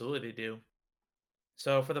 absolutely they do.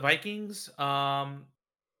 So for the Vikings, a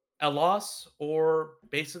loss or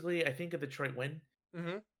basically I think a Detroit win.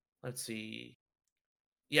 Mm-hmm. Let's see.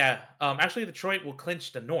 Yeah, actually Detroit will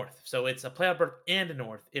clinch the North. So it's a playoff berth and a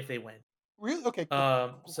North if they win. Really? Okay,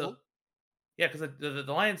 cool. So yeah, because the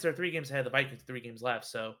Lions are 3 games ahead, the Vikings 3 games left.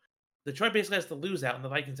 So Detroit basically has to lose out, and the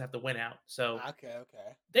Vikings have to win out. So Okay,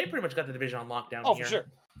 okay. they pretty much got the division on lockdown Oh, here.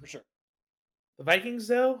 for sure. The Vikings,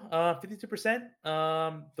 though,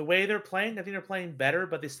 52%. The way they're playing, I think they're playing better,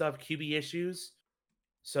 but they still have QB issues.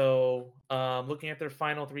 So looking at their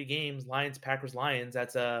final 3 games, Lions, Packers, Lions,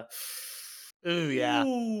 that's a Ooh, yeah.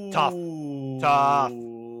 Tough.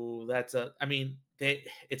 That's a. I mean,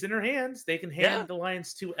 it's in their hands. They can Yeah. hand the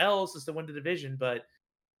Lions 2 L's just to win the division, but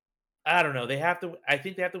I don't know. They have to. I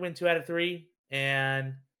think they have to win 2 out of 3,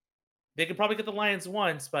 and they could probably get the Lions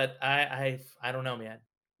once. But I don't know, man.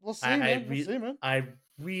 We'll see, I man. We'll see, man. I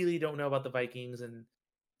really don't know about the Vikings, and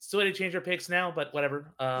still they change their picks now. But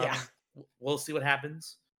whatever. Yeah. We'll see what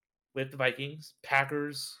happens with the Vikings.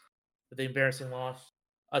 Packers with the embarrassing loss,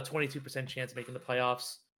 a 22% chance of making the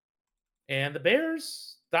playoffs, and the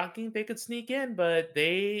Bears thinking they could sneak in, but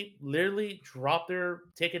they literally dropped their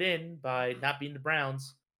ticket in by not beating the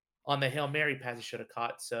Browns on the Hail Mary pass they should have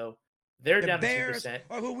caught. So they're down to 2%.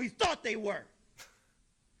 Are who we thought they were.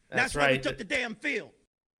 That's why we right. took the damn field.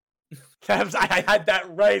 I had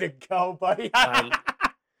that right to go, buddy.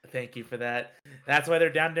 Thank you for that. That's why they're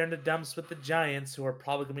down there in the dumps with the Giants, who are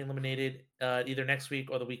probably going to be eliminated either next week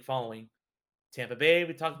or the week following. Tampa Bay,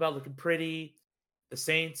 we talked about looking pretty. The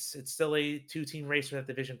Saints, it's still a 2-team race for that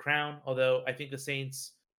division crown, although I think the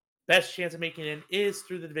Saints' best chance of making it in is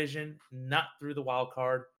through the division, not through the wild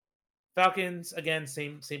card. Falcons, again,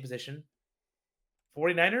 same position.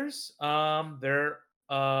 49ers, they're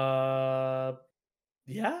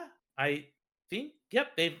yeah, I think,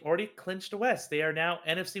 yep, they've already clinched the West. They are now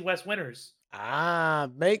NFC West winners.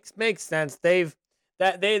 Makes sense. They're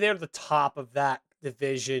the top of that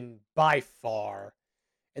division by far,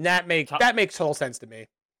 and that makes total sense to me.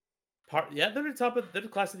 They're they're the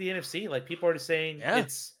class of the NFC. Like people are just saying Yeah.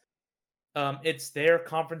 it's their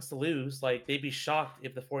conference to lose. Like they'd be shocked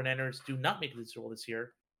if the 49ers do not make the Super Bowl this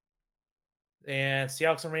year. And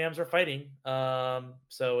Seahawks and Rams are fighting.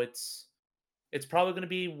 So it's probably going to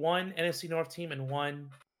be one NFC North team and one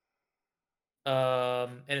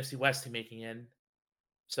NFC West team making in.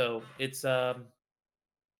 So it's I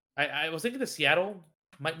was thinking the Seattle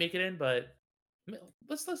might make it in, but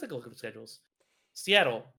let's take a look at the schedules.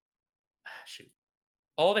 Seattle, shoot,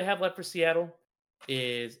 all they have left for Seattle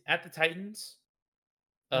is at the Titans,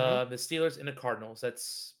 the Steelers, and the Cardinals.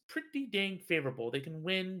 That's pretty dang favorable. They can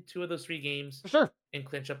win 2 of those 3 games For sure. and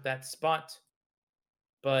clinch up that spot.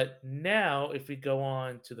 But now, if we go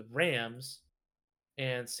on to the Rams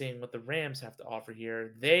and seeing what the Rams have to offer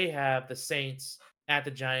here, they have the Saints at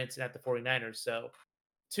the Giants and at the 49ers. So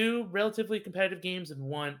 2 relatively competitive games and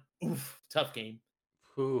 1 tough game.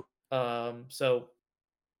 Ooh. So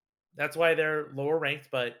that's why they're lower ranked,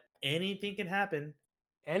 but anything can happen.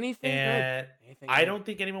 Anything And good. Anything I good. don't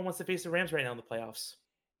think anyone wants to face the Rams right now in the playoffs.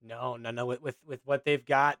 No. With what they've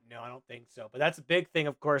got, no, I don't think so. But that's a big thing,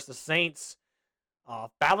 of course. The Saints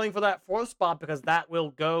battling for that 4th spot because that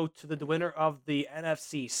will go to the winner of the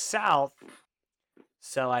NFC South.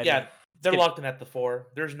 So I mean, they're locked in at the 4.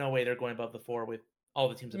 There's no way they're going above the 4 with all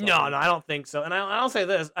the teams above no, them. I don't think so. And I'll say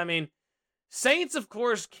this. I mean, Saints, of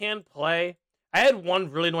course, can play. I had one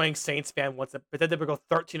really annoying Saints fan once, but then they would go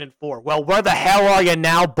 13-4. Well, where the hell are you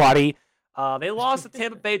now, buddy? They lost to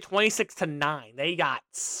Tampa Bay 26-9. They got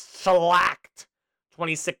shellacked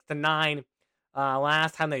 26-9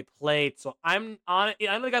 last time they played. So I'm on.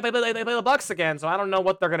 I know they play the Bucks again, so I don't know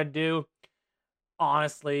what they're gonna do.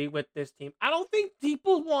 Honestly, with this team, I don't think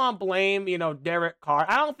people want to blame Derek Carr.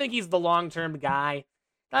 I don't think he's the long-term guy.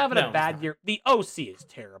 Having a bad year. The OC is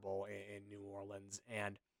terrible in New Orleans,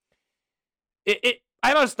 and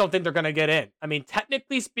I just don't think they're gonna get in. I mean,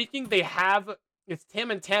 technically speaking, it's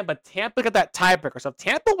Tim and Tampa. Tampa got that tiebreaker, so if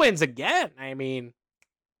Tampa wins again, I mean,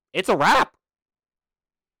 it's a wrap.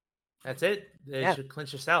 That's it. They should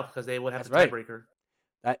clinch the South because they would have the right. tiebreaker.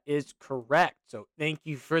 That is correct. So thank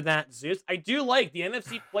you for that, Zeus. I do like the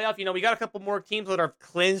NFC playoff. We got a couple more teams that have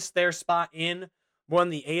clinched their spot in more in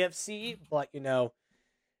the AFC, but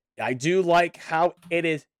I do like how it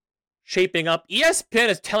is shaping up. ESPN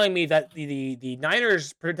is telling me that the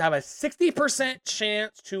Niners have a 60%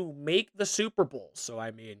 chance to make the Super Bowl. So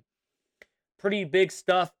I mean, pretty big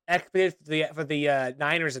stuff expected for the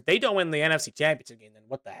Niners. If they don't win the NFC Championship game, then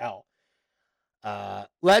what the hell?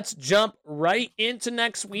 Let's jump right into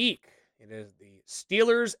next week. It is the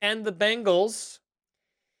Steelers and the Bengals.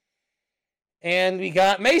 And we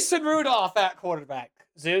got Mason Rudolph at quarterback.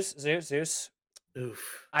 Zeus.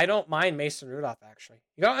 Oof. I don't mind Mason Rudolph, actually.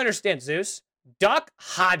 You gotta understand, Zeus. Duck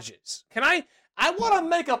Hodges. I want to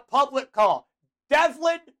make a public call.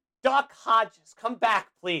 Devlin Duck Hodges, come back,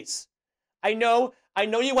 please. I know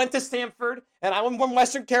you went to Stanford, and I'm from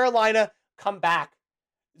Western Carolina. Come back.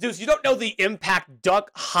 Zeus, you don't know the impact Duck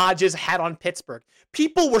Hodges had on Pittsburgh.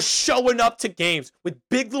 People were showing up to games with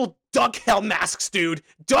big little duck hell masks, dude.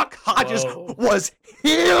 Duck Hodges was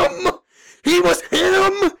him. He was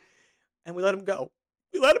him. And we let him go.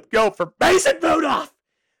 We let him go for Mason Rudolph.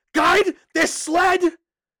 Guide this sled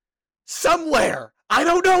somewhere. I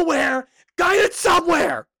don't know where. Guide it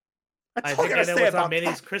somewhere. I think I know what's on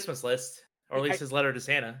Manny's Christmas list, or at least his letter to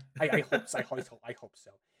Santa. I hope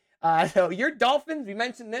so. So your Dolphins, we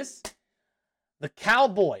mentioned this. The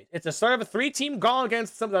Cowboys. It's a sort of a 3-team going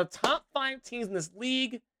against some of the top 5 teams in this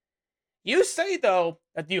league. You say, though,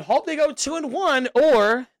 that you hope they go 2-1,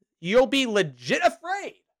 or you'll be legit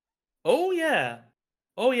afraid. Oh,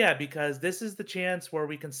 yeah, because this is the chance where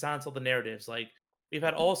we can silence all the narratives. Like, we've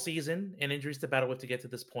had all season and injuries to battle with to get to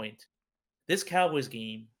this point. This Cowboys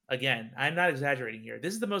game, again, I'm not exaggerating here.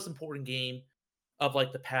 This is the most important game of,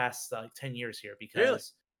 the past 10 years here,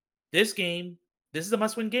 because this is a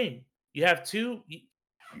must-win game. You have two.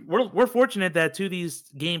 We're fortunate that 2 of these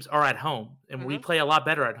games are at home, and we play a lot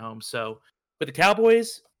better at home. So, with the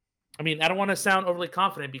Cowboys, I mean, I don't want to sound overly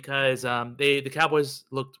confident because the Cowboys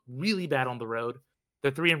looked really bad on the road.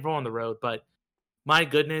 They're 3-4 on the road, but my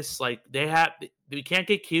goodness, we can't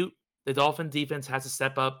get cute. The Dolphins defense has to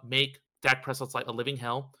step up, make Dak Prescott's like a living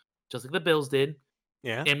hell, just like the Bills did.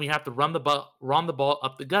 Yeah, and we have to run the ball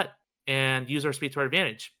up the gut and use our speed to our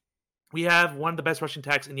advantage. We have one of the best rushing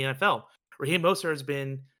attacks in the NFL. Raheem Mostert has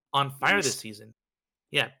been on fire this season.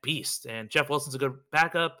 Yeah, beast. And Jeff Wilson's a good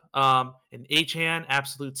backup. And Achane,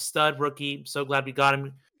 absolute stud rookie. So glad we got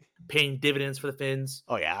him, paying dividends for the Fins.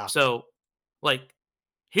 Oh, yeah. So,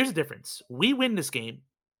 here's the difference. We win this game.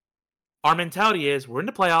 Our mentality is we're in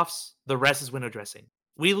the playoffs. The rest is window dressing.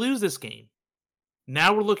 We lose this game.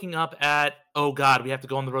 Now we're looking up at, oh, God, we have to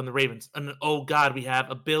go on the road in the Ravens. And, oh, God, we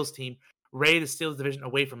have a Bills team ready to steal the division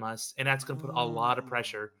away from us. And that's going to put a lot of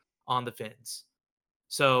pressure on the Fins.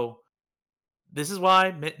 So this is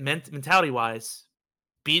why, mentality-wise,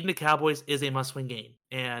 beating the Cowboys is a must-win game.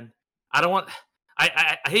 And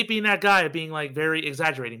I hate being that guy of being very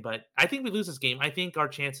exaggerating, but I think we lose this game. I think our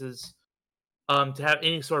chances to have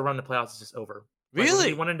any sort of run in the playoffs is just over. Really? We're gonna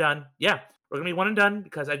be one and done. Yeah, we're gonna be one and done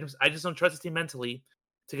because I just don't trust the team mentally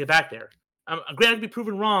to get back there. I'm glad to be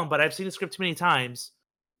proven wrong, but I've seen the script too many times.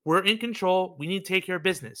 We're in control. We need to take care of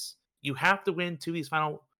business. You have to win 2 of these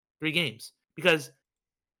final 3 games because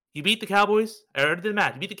you beat the Cowboys. I already did the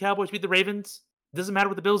math. You beat the Cowboys, beat the Ravens. It doesn't matter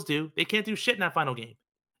what the Bills do. They can't do shit in that final game.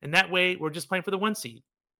 And that way, we're just playing for the 1 seed.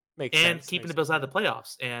 Makes sense. Keeping the Bills out of the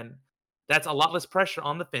playoffs. And that's a lot less pressure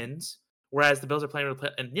on the Fins, whereas the Bills are playing for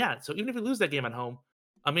the and yeah, so even if we lose that game at home,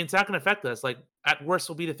 I mean, it's not going to affect us. At worst,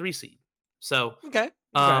 we'll be the 3 seed. So, okay.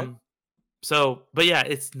 But yeah,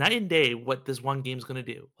 it's night and day what this one game's going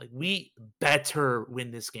to do. We better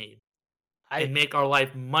win this game and make our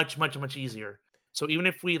life much, much, much easier. So even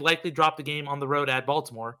if we likely drop the game on the road at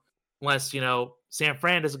Baltimore, unless San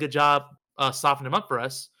Fran does a good job softening them up for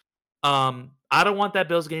us, I don't want that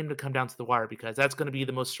Bills game to come down to the wire because that's going to be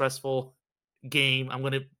the most stressful game I'm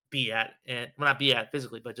going to be at, and well, not be at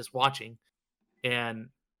physically, but just watching. And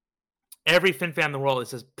every Fin fan in the world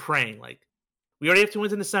is just praying like, we already have 2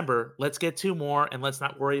 wins in December. Let's get 2 more, and let's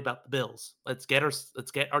not worry about the Bills. Let's get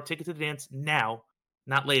our ticket to the dance now,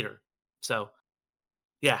 not later. So,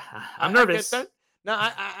 yeah, I'm nervous. I get that. No,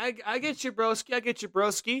 I get you, broski. I get you,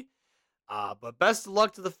 broski. But best of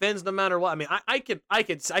luck to the Finns, no matter what. I mean, I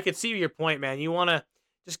could see your point, man. You want to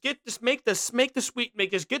just make the sweet,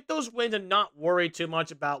 just get those wins and not worry too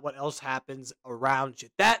much about what else happens around you.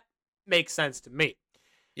 That makes sense to me.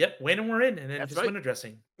 Yep, win and we're in, and then That's just right. window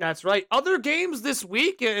dressing. That's right. Other games this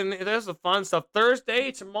week, and there's the fun stuff.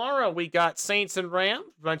 Thursday, tomorrow, we got Saints and Rams.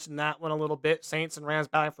 Mentioned that one a little bit. Saints and Rams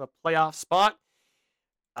battling for a playoff spot.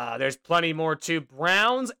 There's plenty more too.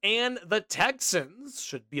 Browns and the Texans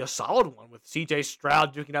should be a solid one with C.J.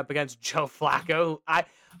 Stroud duking up against Joe Flacco. A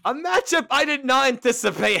matchup I did not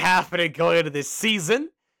anticipate happening going into this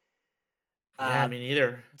season. Yeah, me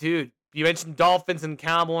neither. Dude, you mentioned Dolphins and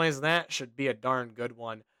Cowboys. That should be a darn good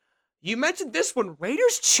one. You mentioned this one,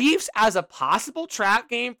 Raiders-Chiefs as a possible trap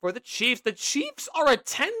game for the Chiefs. The Chiefs are a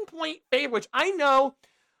 10-point favorite, which I know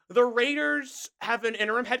the Raiders have an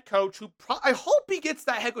interim head coach who I hope he gets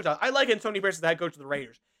that head coach out. I like Antonio Pierce as the head coach of the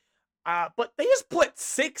Raiders. But they just put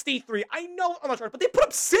 63. I know on the Chargers, but they put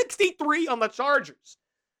up 63 on the Chargers.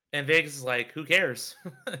 And Vegas is like, who cares?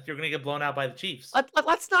 You're going to get blown out by the Chiefs.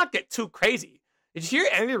 Let's not get too crazy. Did you hear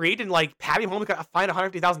Andy Reid and Patty Mahomes got fined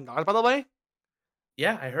 $150,000, by the way?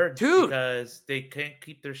 Yeah, I heard. Dude. Because they can't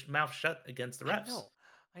keep their mouth shut against the refs.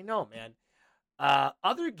 I know, man.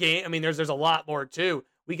 Other game, I mean, there's a lot more, too.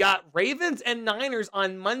 We got Ravens and Niners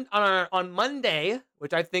on Monday,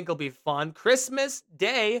 which I think will be fun. Christmas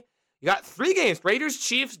Day, you got 3 games. Raiders,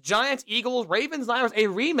 Chiefs, Giants, Eagles, Ravens, Niners, a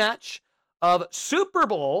rematch of Super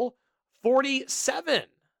Bowl 47.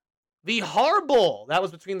 The Harbowl, that was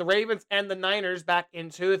between the Ravens and the Niners back in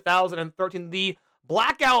 2013. The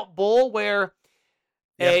Blackout Bowl, where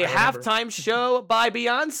a halftime show by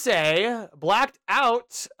Beyonce blacked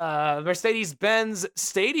out Mercedes-Benz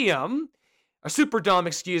Stadium, a Superdome,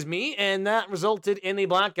 excuse me, and that resulted in a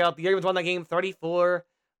blackout. The Ravens won that game 34-31.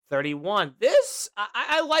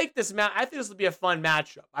 I like this match. I think this will be a fun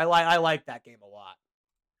matchup. I like that game a lot.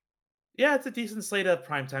 Yeah, it's a decent slate of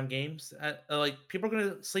primetime games. People are going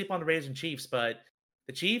to sleep on the Raiders and Chiefs, but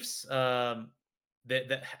the Chiefs,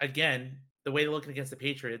 again, the way they're looking against the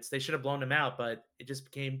Patriots, they should have blown them out, but it just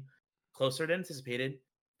became closer than anticipated.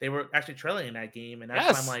 They were actually trailing in that game, and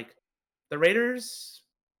that's why I'm like, the Raiders,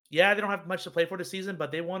 yeah, they don't have much to play for this season,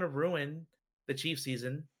 but they want to ruin the Chiefs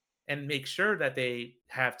season and make sure that they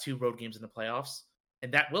have 2 road games in the playoffs,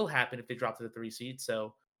 and that will happen if they drop to the 3 seed.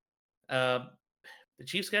 So, the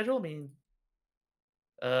Chiefs schedule, I mean,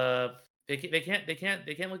 they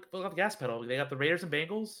can't look off the gas pedal. They got the Raiders and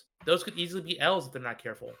Bengals. Those could easily be L's if they're not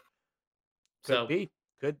careful. Could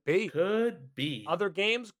be. Other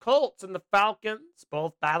games, Colts and the Falcons,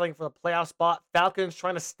 both battling for the playoff spot. Falcons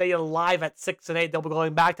trying to stay alive at 6-8. They'll be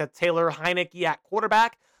going back to Taylor Heineke at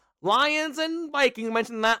quarterback. Lions and Vikings,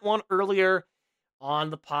 mentioned that one earlier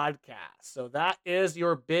on the podcast. So that is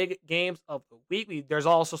your big games of the week. There's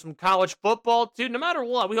also some college football too. No matter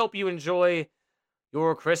what, we hope you enjoy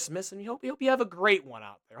your Christmas and we hope you have a great one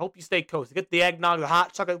out there. Hope you stay cozy. Get the eggnog, the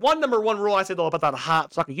hot chocolate. Number one rule I say though about that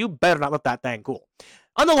hot chocolate, you better not let that thing cool.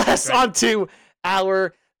 Nonetheless, on to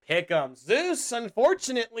our pick'ems. Zeus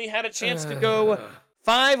unfortunately had a chance to go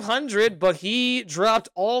 500, but he dropped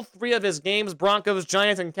all 3 of his games. Broncos,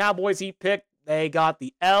 Giants, and Cowboys he picked. They got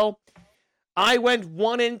the L. I went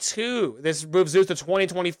 1-2. This moves Zeus to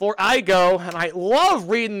 2024. I go, and I love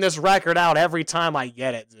reading this record out every time I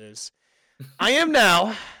get it, Zeus. I am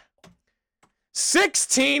now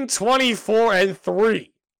 16, 24, and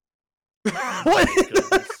 3. What?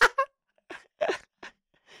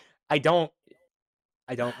 I don't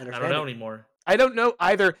understand. I don't know anymore. I don't know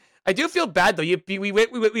either. I do feel bad though. We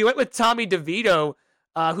went with Tommy DeVito,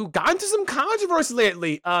 who got into some controversy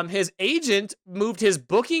lately. His agent moved his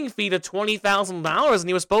booking fee to $20,000, and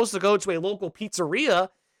he was supposed to go to a local pizzeria.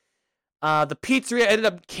 The pizzeria ended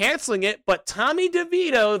up canceling it, but Tommy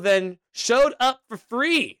DeVito then showed up for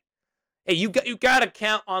free. Hey, you got to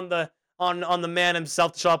count on the man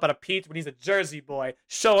himself to show up at a pizza when he's a Jersey boy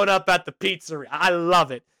showing up at the pizzeria. I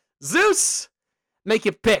love it. Zeus, make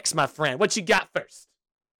your picks, my friend. What you got first?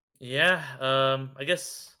 Yeah, I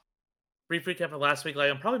guess brief recap of last week.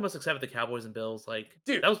 I'm probably most excited with the Cowboys and Bills.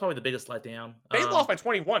 Dude, that was probably the biggest letdown. They lost by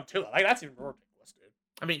 21 too. That's even more ridiculous,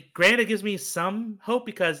 dude. I mean, granted, it gives me some hope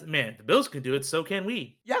because man, the Bills can do it, so can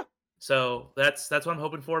we. Yeah. So that's what I'm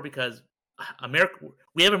hoping for because America,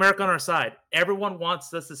 we have America on our side. Everyone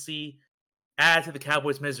wants us to see add to the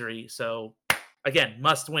Cowboys' misery. So again,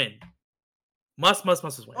 must win, must win.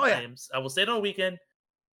 Oh yeah. I will say it all weekend.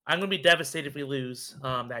 I'm gonna be devastated if we lose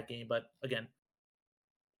that game. But again,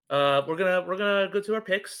 we're gonna go to our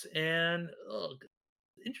picks and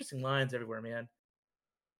interesting lines everywhere, man.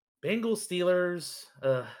 Bengals, Steelers.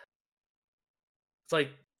 It's like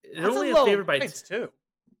it's That's a only a low favorite by points too.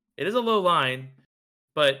 it is a low line,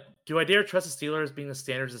 but do I dare trust the Steelers being the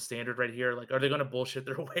standards of standard right here? Like, are they going to bullshit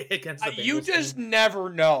their way against the Bengals You just team?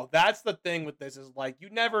 never know. That's the thing with this is like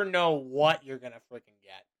you never know what you're gonna freaking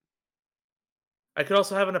get. I could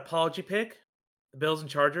also have an apology pick. The Bills and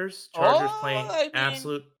Chargers. Chargers Oh, playing I mean,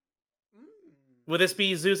 absolute. mm, Will this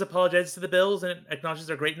be Zeus apologizes to the Bills and acknowledges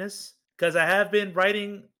their greatness? Because I have been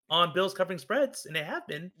writing on Bills covering spreads, and they have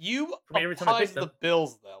been you for me every time I apologize pick to the them.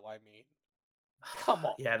 Bills though. I mean, come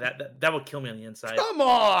on, Yeah, that would kill me on the inside. come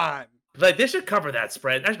on. Like they should cover that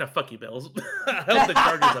spread. Actually, no, fuck you, Bills. I hope the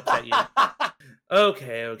Chargers upset you.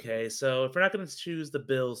 Okay. So if we're not going to choose the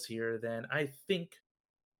Bills here, then I think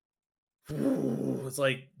it's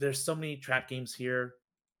like there's so many trap games here,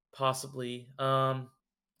 possibly. Let's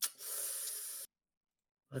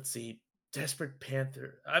see. Desperate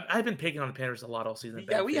Panther. I've been picking on the Panthers a lot all season.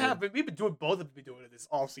 Yeah, we Benfield. have. We've been doing both of them. Been doing this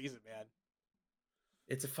all season, man.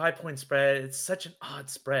 It's a 5-point spread. It's such an odd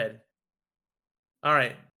spread. All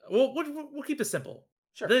right, we'll keep it simple.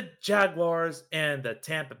 Sure. The Jaguars and the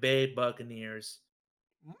Tampa Bay Buccaneers.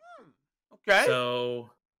 Okay.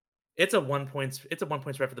 So it's a 1-point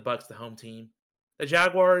spread for the Bucks, the home team. The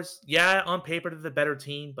Jaguars, yeah, on paper they're the better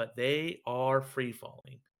team, but they are free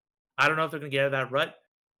falling. I don't know if they're gonna get out of that rut.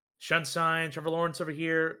 Sunshine, Trevor Lawrence over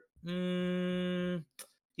here.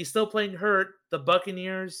 He's still playing hurt. The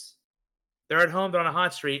Buccaneers, they're at home, they're on a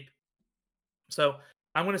hot streak. So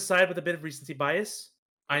I'm gonna side with a bit of recency bias.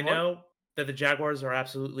 I know that the Jaguars are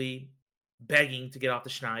absolutely begging to get off the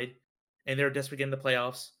schneid, and they're desperate to get in the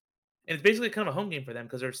playoffs. And it's basically kind of a home game for them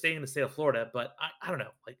because they're staying in the state of Florida. But I don't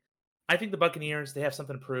know. Like, I think the Buccaneers, they have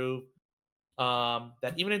something to prove.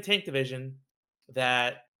 That even in tank division,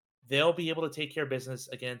 that they'll be able to take care of business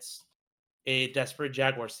against a desperate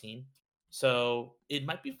Jaguars team. So it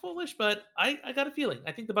might be foolish, but I got a feeling.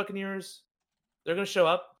 I think the Buccaneers, they're going to show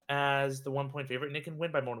up as the 1-point favorite, and they can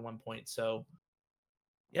win by more than 1 point. So,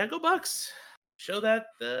 yeah, go Bucks. Show that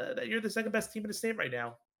that you're the second best team in the state right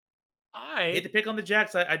now. I hate to pick on the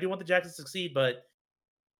Jacks. I do want the Jacks to succeed, but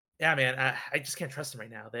yeah, man, I just can't trust them right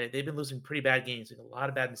now. They've been losing pretty bad games, like a lot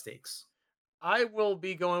of bad mistakes. I will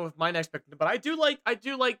be going with my next pick, but I do like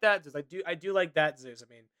that Zeus. I do like that Zeus.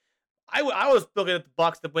 I mean, I was looking at the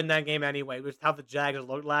Bucks to win that game anyway, with how the Jags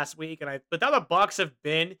looked last week, but how the Bucks have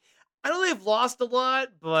been. I know they've lost a lot,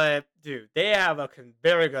 but dude, they have a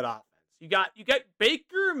very good offense. You got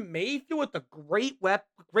Baker Mayfield with the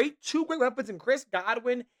two great weapons in Chris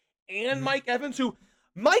Godwin and Mike Evans. Who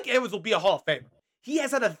Mike Evans will be a Hall of Famer. He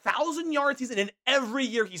has had 1,000-yard season in every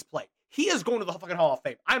year he's played. He is going to the fucking Hall of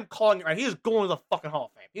Fame. I'm calling it right. He is going to the fucking Hall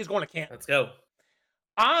of Fame. He's going to Canton. Let's go.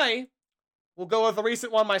 I will go with a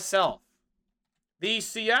recent one myself. The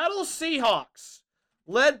Seattle Seahawks,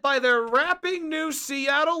 led by their rapping new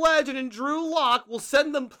Seattle legend and Drew Lock, will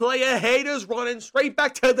send them player haters running straight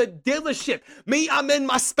back to the dealership. Me, I'm in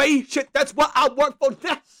my spaceship. That's what I work for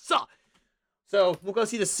NASA. So we'll go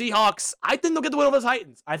see the Seahawks. I think they'll get the win over the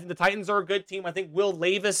Titans. I think the Titans are a good team. I think Will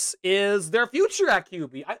Levis is their future at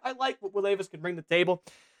QB. I like what Will Levis can bring to the table.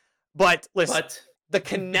 But listen, the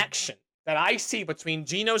connection that I see between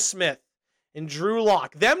Geno Smith and Drew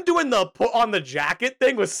Lock, them doing the put on the jacket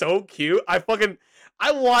thing was so cute. I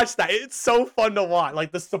watched that. It's so fun to watch.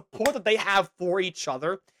 Like the support that they have for each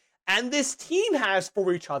other and this team has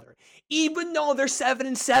for each other. Even though they're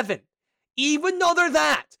 7-7, even though they're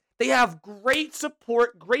that, they have great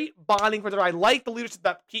support, great bonding for their. I like the leadership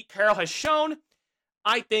that Pete Carroll has shown.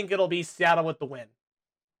 I think it'll be Seattle with the win.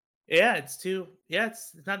 Yeah, it's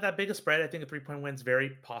not that big a spread. I think a 3-point win is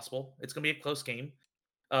very possible. It's going to be a close game.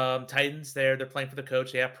 Titans, they're playing for the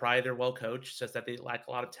coach. They have pride. They're well coached. It's just that they lack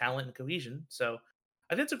a lot of talent and cohesion. So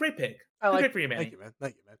I think it's a great pick. Good pick for you, Manny. Thank you, man.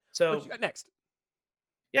 So what you got next?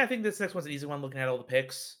 Yeah, I think this next one's an easy one looking at all the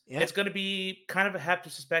picks. Yeah. It's going to be kind of a have to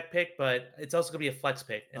suspect pick, but it's also going to be a flex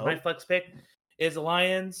pick. And my flex pick is the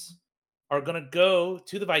Lions are going to go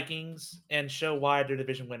to the Vikings and show why they're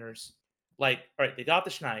division winners. Like, all right, they got the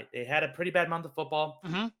schneid. They had a pretty bad month of football,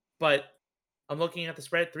 but I'm looking at the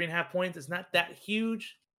spread, 3.5 points. It's not that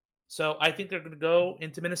huge. So I think they're going to go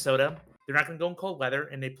into Minnesota. They're not going to go in cold weather,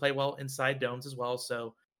 and they play well inside domes as well.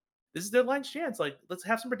 So this is their Lions' chance. Like, let's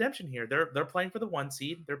have some redemption here. They're playing for the 1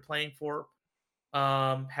 seed. They're playing for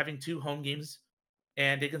having 2 home games,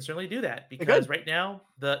 and they can certainly do that They're because good. right now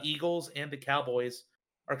the Eagles and the Cowboys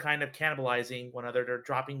are kind of cannibalizing one another. They're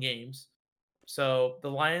dropping games. So the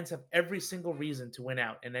Lions have every single reason to win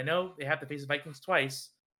out. And I know they have to face the Vikings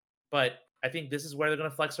twice, but I think this is where they're going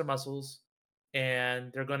to flex their muscles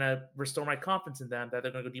and they're going to restore my confidence in them that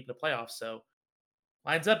they're going to go deep in the playoffs. So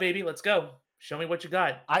Lions up, baby. Let's go. Show me what you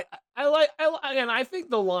got. I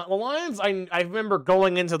think the Lions. I remember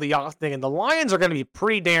going into the off thing, and the Lions are going to be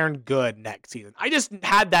pretty darn good next season. I just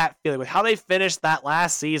had that feeling with how they finished that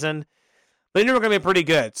last season. They knew they were going to be pretty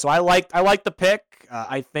good, so I like the pick.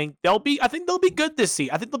 I think they'll be good this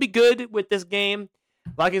season. I think they'll be good with this game.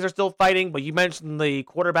 Vikings are still fighting, but you mentioned the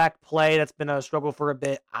quarterback play that's been a struggle for a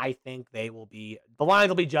bit. I think the Lions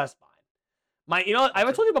will be just fine. I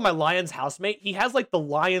haven't told you about my Lions housemate. He has like the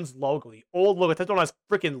Lions logo, the old logo. It's on his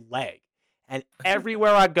freaking leg. And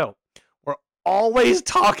everywhere I go, we're always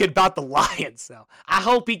talking about the Lions. So I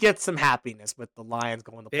hope he gets some happiness with the Lions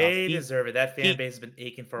going to the playoffs. They deserve it. That fan base has been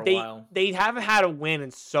aching for a while. They haven't had a win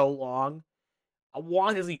in so long. I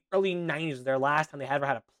want is the early 90s, their last time they ever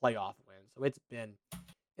had a playoff win. So it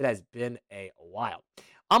has been a while.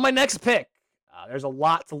 On my next pick, there's a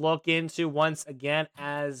lot to look into once again,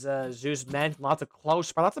 as Zeus mentioned. Lots of close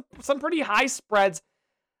spreads, some pretty high spreads.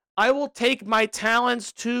 I will take my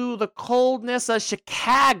talents to the coldness of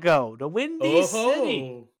Chicago, the Windy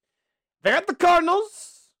City. They're at the Cardinals.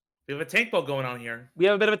 We have a tank ball going on here. We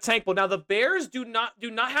have a bit of a tank ball. Now, the Bears do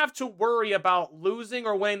not have to worry about losing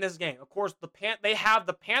or winning this game. Of course, they have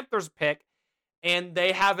the Panthers pick, and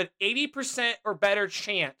they have an 80% or better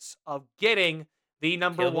chance of getting the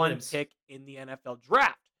number one pick in the NFL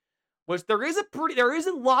draft. Which there is a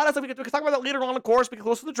lot of stuff we can talk about that later on, of course, because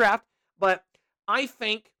close to the draft. But I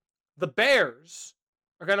think the Bears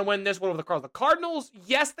are going to win this one over the Cardinals. The Cardinals,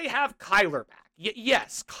 yes, they have Kyler back.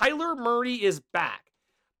 Yes, Kyler Murray is back.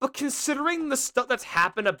 But considering the stuff that's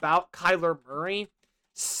happened about Kyler Murray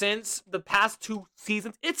since the past 2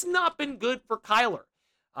 seasons, it's not been good for Kyler.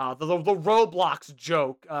 The Roblox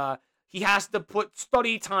joke. He has to put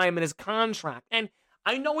study time in his contract. And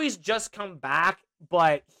I know he's just come back,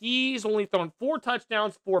 but he's only thrown 4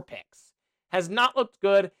 touchdowns, 4 picks. Has not looked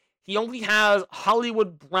good. He only has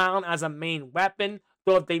Hollywood Brown as a main weapon.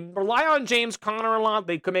 So if they rely on James Conner a lot,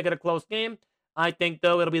 they could make it a close game. I think,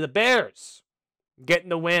 though, it'll be the Bears getting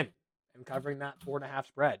the win and covering that 4.5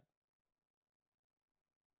 spread.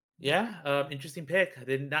 Yeah, interesting pick. I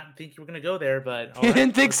did not think you were going to go there, but You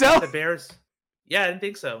didn't think so? The Bears. Yeah, I didn't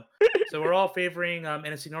think so. So we're all favoring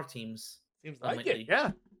NFC North teams. Seems like it,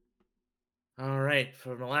 yeah. All right,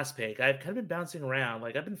 for my last pick, I've kind of been bouncing around.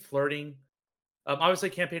 Like, I've been flirting.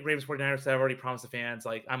 Obviously, I can't pick Ravens 49ers because I've already promised the fans.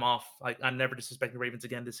 Like, I'm off. Like, I'm never disrespecting Ravens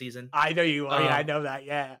again this season. I know you are. Yeah, I know that,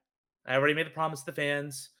 yeah. I already made the promise to the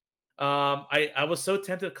fans. I was so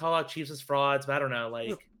tempted to call out Chiefs as frauds, but I don't know.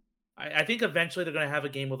 Like, I think eventually they're going to have a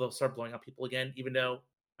game where they'll start blowing out people again, even though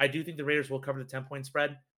I do think the Raiders will cover the 10-point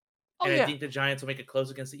spread. And I think the Giants will make it close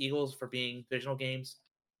against the Eagles for being divisional games.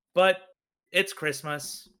 But it's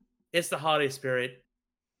Christmas. It's the holiday spirit.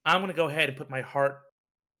 I'm going to go ahead and put my heart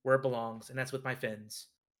where it belongs, and that's with my Fins.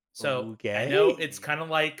 So I know it's kind of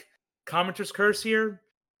like commenter's curse here,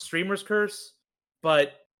 streamer's curse,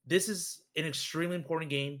 but this is an extremely important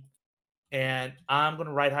game, and I'm going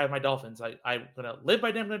to ride high with my Dolphins. I'm going to live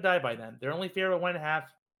by them, I'm going to die by them. They're only fair at 1.5.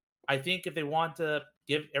 I think if they want to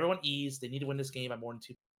give everyone ease, they need to win this game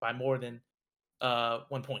by more than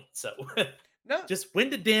 1 point. So just win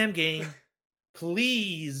the damn game.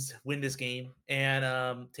 Please win this game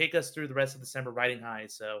and take us through the rest of December riding high.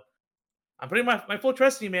 So I'm putting my full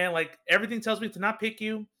trust in you, man. Like, everything tells me to not pick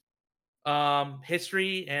you,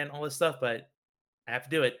 history and all this stuff, but I have to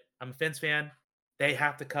do it. I'm a Fins fan. They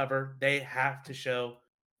have to cover. They have to show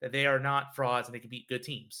that they are not frauds and they can beat good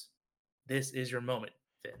teams. This is your moment,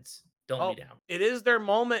 Fins. Don't let me down. It is their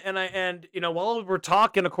moment, and while we're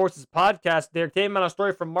talking, of course, this podcast, there came out a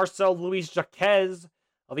story from Marcel Louis Jacquez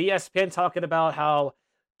of ESPN talking about how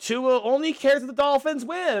Tua only cares if the Dolphins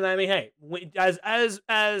win. And I mean, hey, as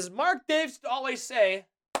Mark Davis would always say,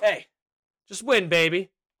 hey, just win, baby.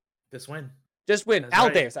 Just win. Just win.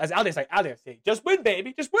 Out there, say, just win,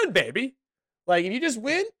 baby. Just win, baby. Like, if you just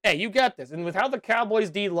win, hey, you got this. And with how the Cowboys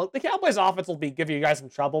D look, the Cowboys offense will be giving you guys some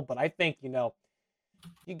trouble, but I think, if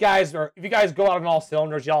you guys go out on all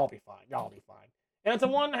cylinders, y'all will be fine. Y'all will be fine. And it's a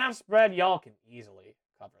 1.5 spread. Y'all can easily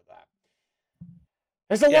cover that.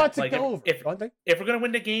 There's a lot to go over. If we're going to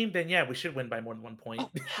win the game, then yeah, we should win by more than 1 point.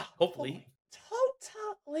 Hopefully.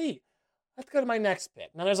 Totally. Let's go to my next pick.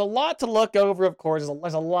 Now, there's a lot to look over, of course.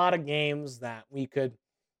 There's a lot of games that we could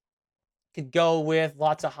Could go with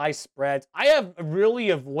lots of high spreads. I have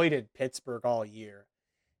really avoided Pittsburgh all year.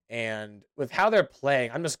 And with how they're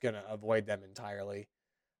playing, I'm just going to avoid them entirely.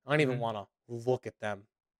 I don't even want to look at them.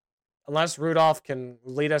 Unless Rudolph can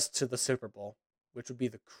lead us to the Super Bowl, which would be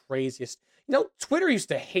the craziest. You know, Twitter used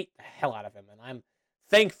to hate the hell out of him, and I'm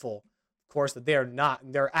thankful, of course, that they're not.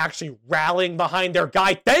 And they're actually rallying behind their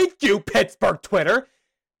guy. Thank you, Pittsburgh Twitter.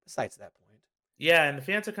 Besides that point. Yeah, and the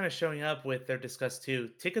fans are kind of showing up with their disgust too.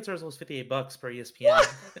 Tickets are as low as $58 per ESPN.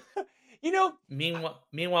 You know,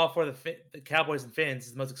 meanwhile, for the Cowboys and Finns,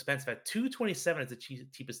 it's the most expensive at $227 is the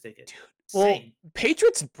cheapest ticket. Dude, well,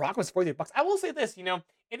 Patriots and Broncos $48. I will say this, you know,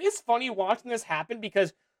 it is funny watching this happen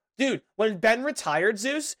because, dude, when Ben retired,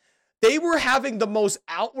 Zeus, they were having the most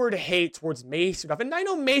outward hate towards Mace Rudolph. And I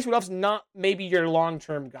know Mace Rudolph's not maybe your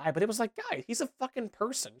long-term guy, but it was like, guys, he's a fucking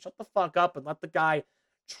person. Shut the fuck up and let the guy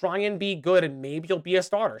try and be good, and maybe he'll be a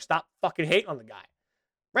starter. Stop fucking hating on the guy.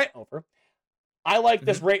 Right over. I like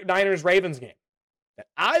this Niners-Ravens game.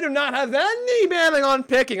 I do not have any banning on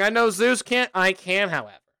picking. I know Zeus can't. I can,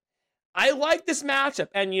 however. I like this matchup.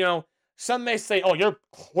 And, you know, some may say, oh, you're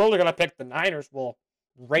clearly going to pick the Niners. Well,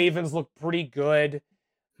 Ravens look pretty good.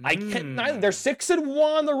 I can't. They're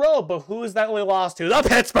 6-1 on the road, but who is that only lost to? The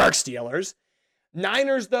Pittsburgh Steelers.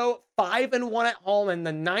 Niners, though, 5-1 at home, and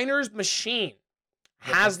the Niners machine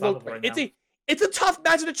has looked great. It's a tough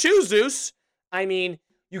match to choose, Zeus. I mean,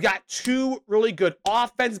 you got two really good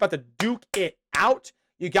offenses about to duke it out.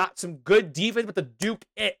 You got some good defense about to duke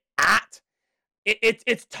it at.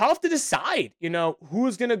 It's tough to decide, you know,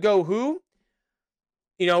 who's going to go who.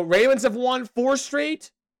 You know, Ravens have won 4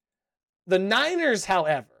 straight. The Niners,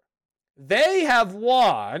 however, they have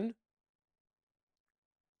won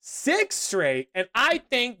 6 straight, and I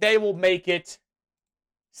think they will make it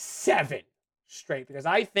 7 straight because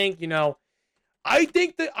I think, you know, I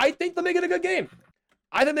think they'll make it a good game.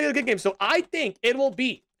 I think they get a good game. So I think it will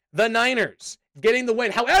be the Niners getting the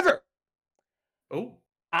win. However,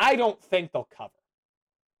 I don't think they'll cover.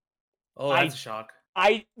 Oh, that's a shock.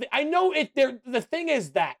 I know it. The thing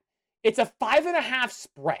is that it's a 5.5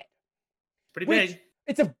 spread. Pretty big.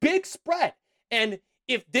 It's a big spread. And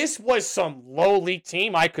if this was some lowly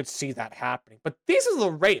team, I could see that happening. But these are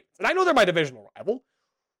the Ravens. And I know they're my divisional rival.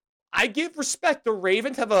 I give respect. The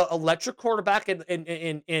Ravens have an electric quarterback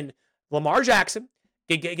in Lamar Jackson.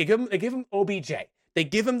 They give him OBJ. They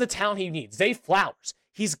give him the talent he needs. Zay Flowers.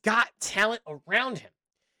 He's got talent around him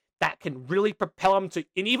that can really propel him to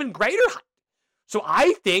an even greater height. So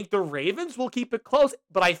I think the Ravens will keep it close,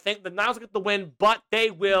 but I think the Niners will get the win, but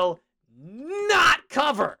they will not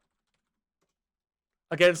cover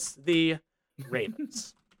against the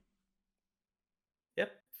Ravens.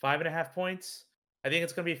 Yep, 5.5 points. I think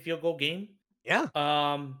it's going to be a field goal game. Yeah.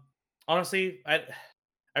 Honestly, I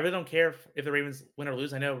really don't care if the Ravens win or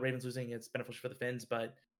lose. I know Ravens losing is beneficial for the Finns,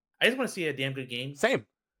 but I just want to see a damn good game. Same.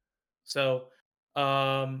 So,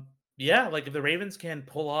 yeah, like if the Ravens can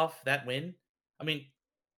pull off that win, I mean,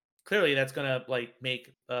 clearly that's gonna like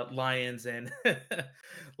make Lions,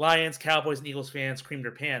 Cowboys, and Eagles fans cream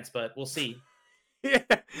their pants. But we'll see. Yeah,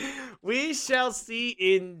 we shall see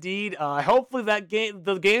indeed. Hopefully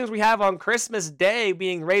the games we have on Christmas Day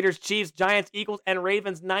being Raiders, Chiefs, Giants, Eagles, and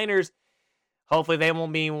Ravens, Niners. Hopefully they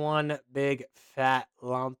won't be one big fat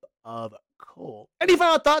lump of coal. Any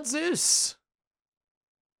final thoughts, Zeus?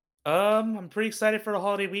 I'm pretty excited for the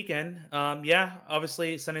holiday weekend. Yeah,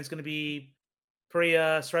 obviously Sunday's going to be pretty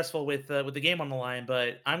stressful with the game on the line,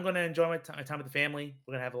 but I'm going to enjoy my time with the family.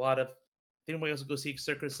 We're going to have a lot of. I think we'll also go see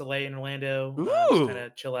Cirque du Soleil in Orlando. Just kind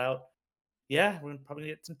of chill out. Yeah, we're probably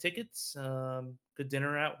gonna get some tickets. Good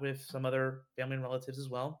dinner out with some other family and relatives as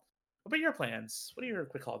well. What about your plans? What are your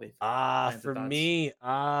quick holiday plans?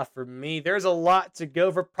 For me, there's a lot to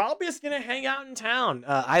go for. Probably just gonna hang out in town.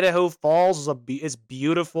 Idaho Falls is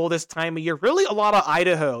beautiful this time of year. Really, a lot of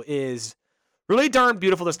Idaho is really darn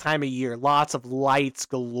beautiful this time of year. Lots of lights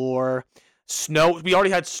galore. Snow. We already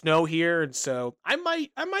had snow here, and so I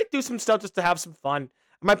might do some stuff just to have some fun.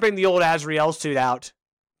 I might bring the old Azrael suit out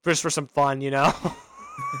just for some fun, you know.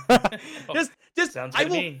 Just sounds good to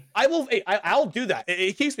me. I'll do that.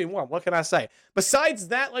 It keeps me warm. What can I say? Besides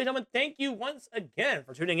that, ladies and gentlemen, thank you once again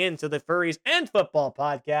for tuning in to the Furries and Football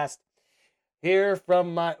Podcast. Here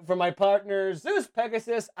from my partner Zeus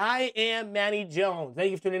Pegasus, I am Manny Jones.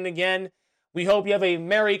 Thank you for tuning in again. We hope you have a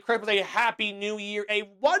Merry Christmas, a Happy New Year,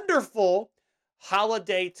 a wonderful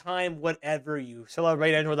holiday time, whatever you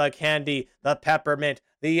celebrate, and with the candy, the peppermint,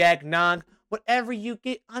 the eggnog, whatever you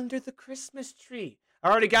get under the Christmas tree. I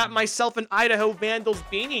already got myself an Idaho Vandals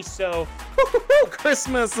beanie, so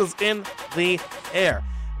Christmas is in the air.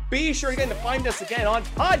 Be sure again to find us again on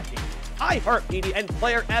Podbean, iHeartMedia, and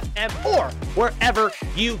Player FM, or wherever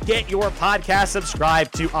you get your podcast.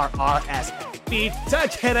 Subscribe to our RSS feed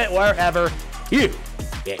to get it wherever you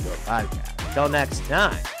get your podcast. Until next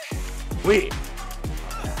time, we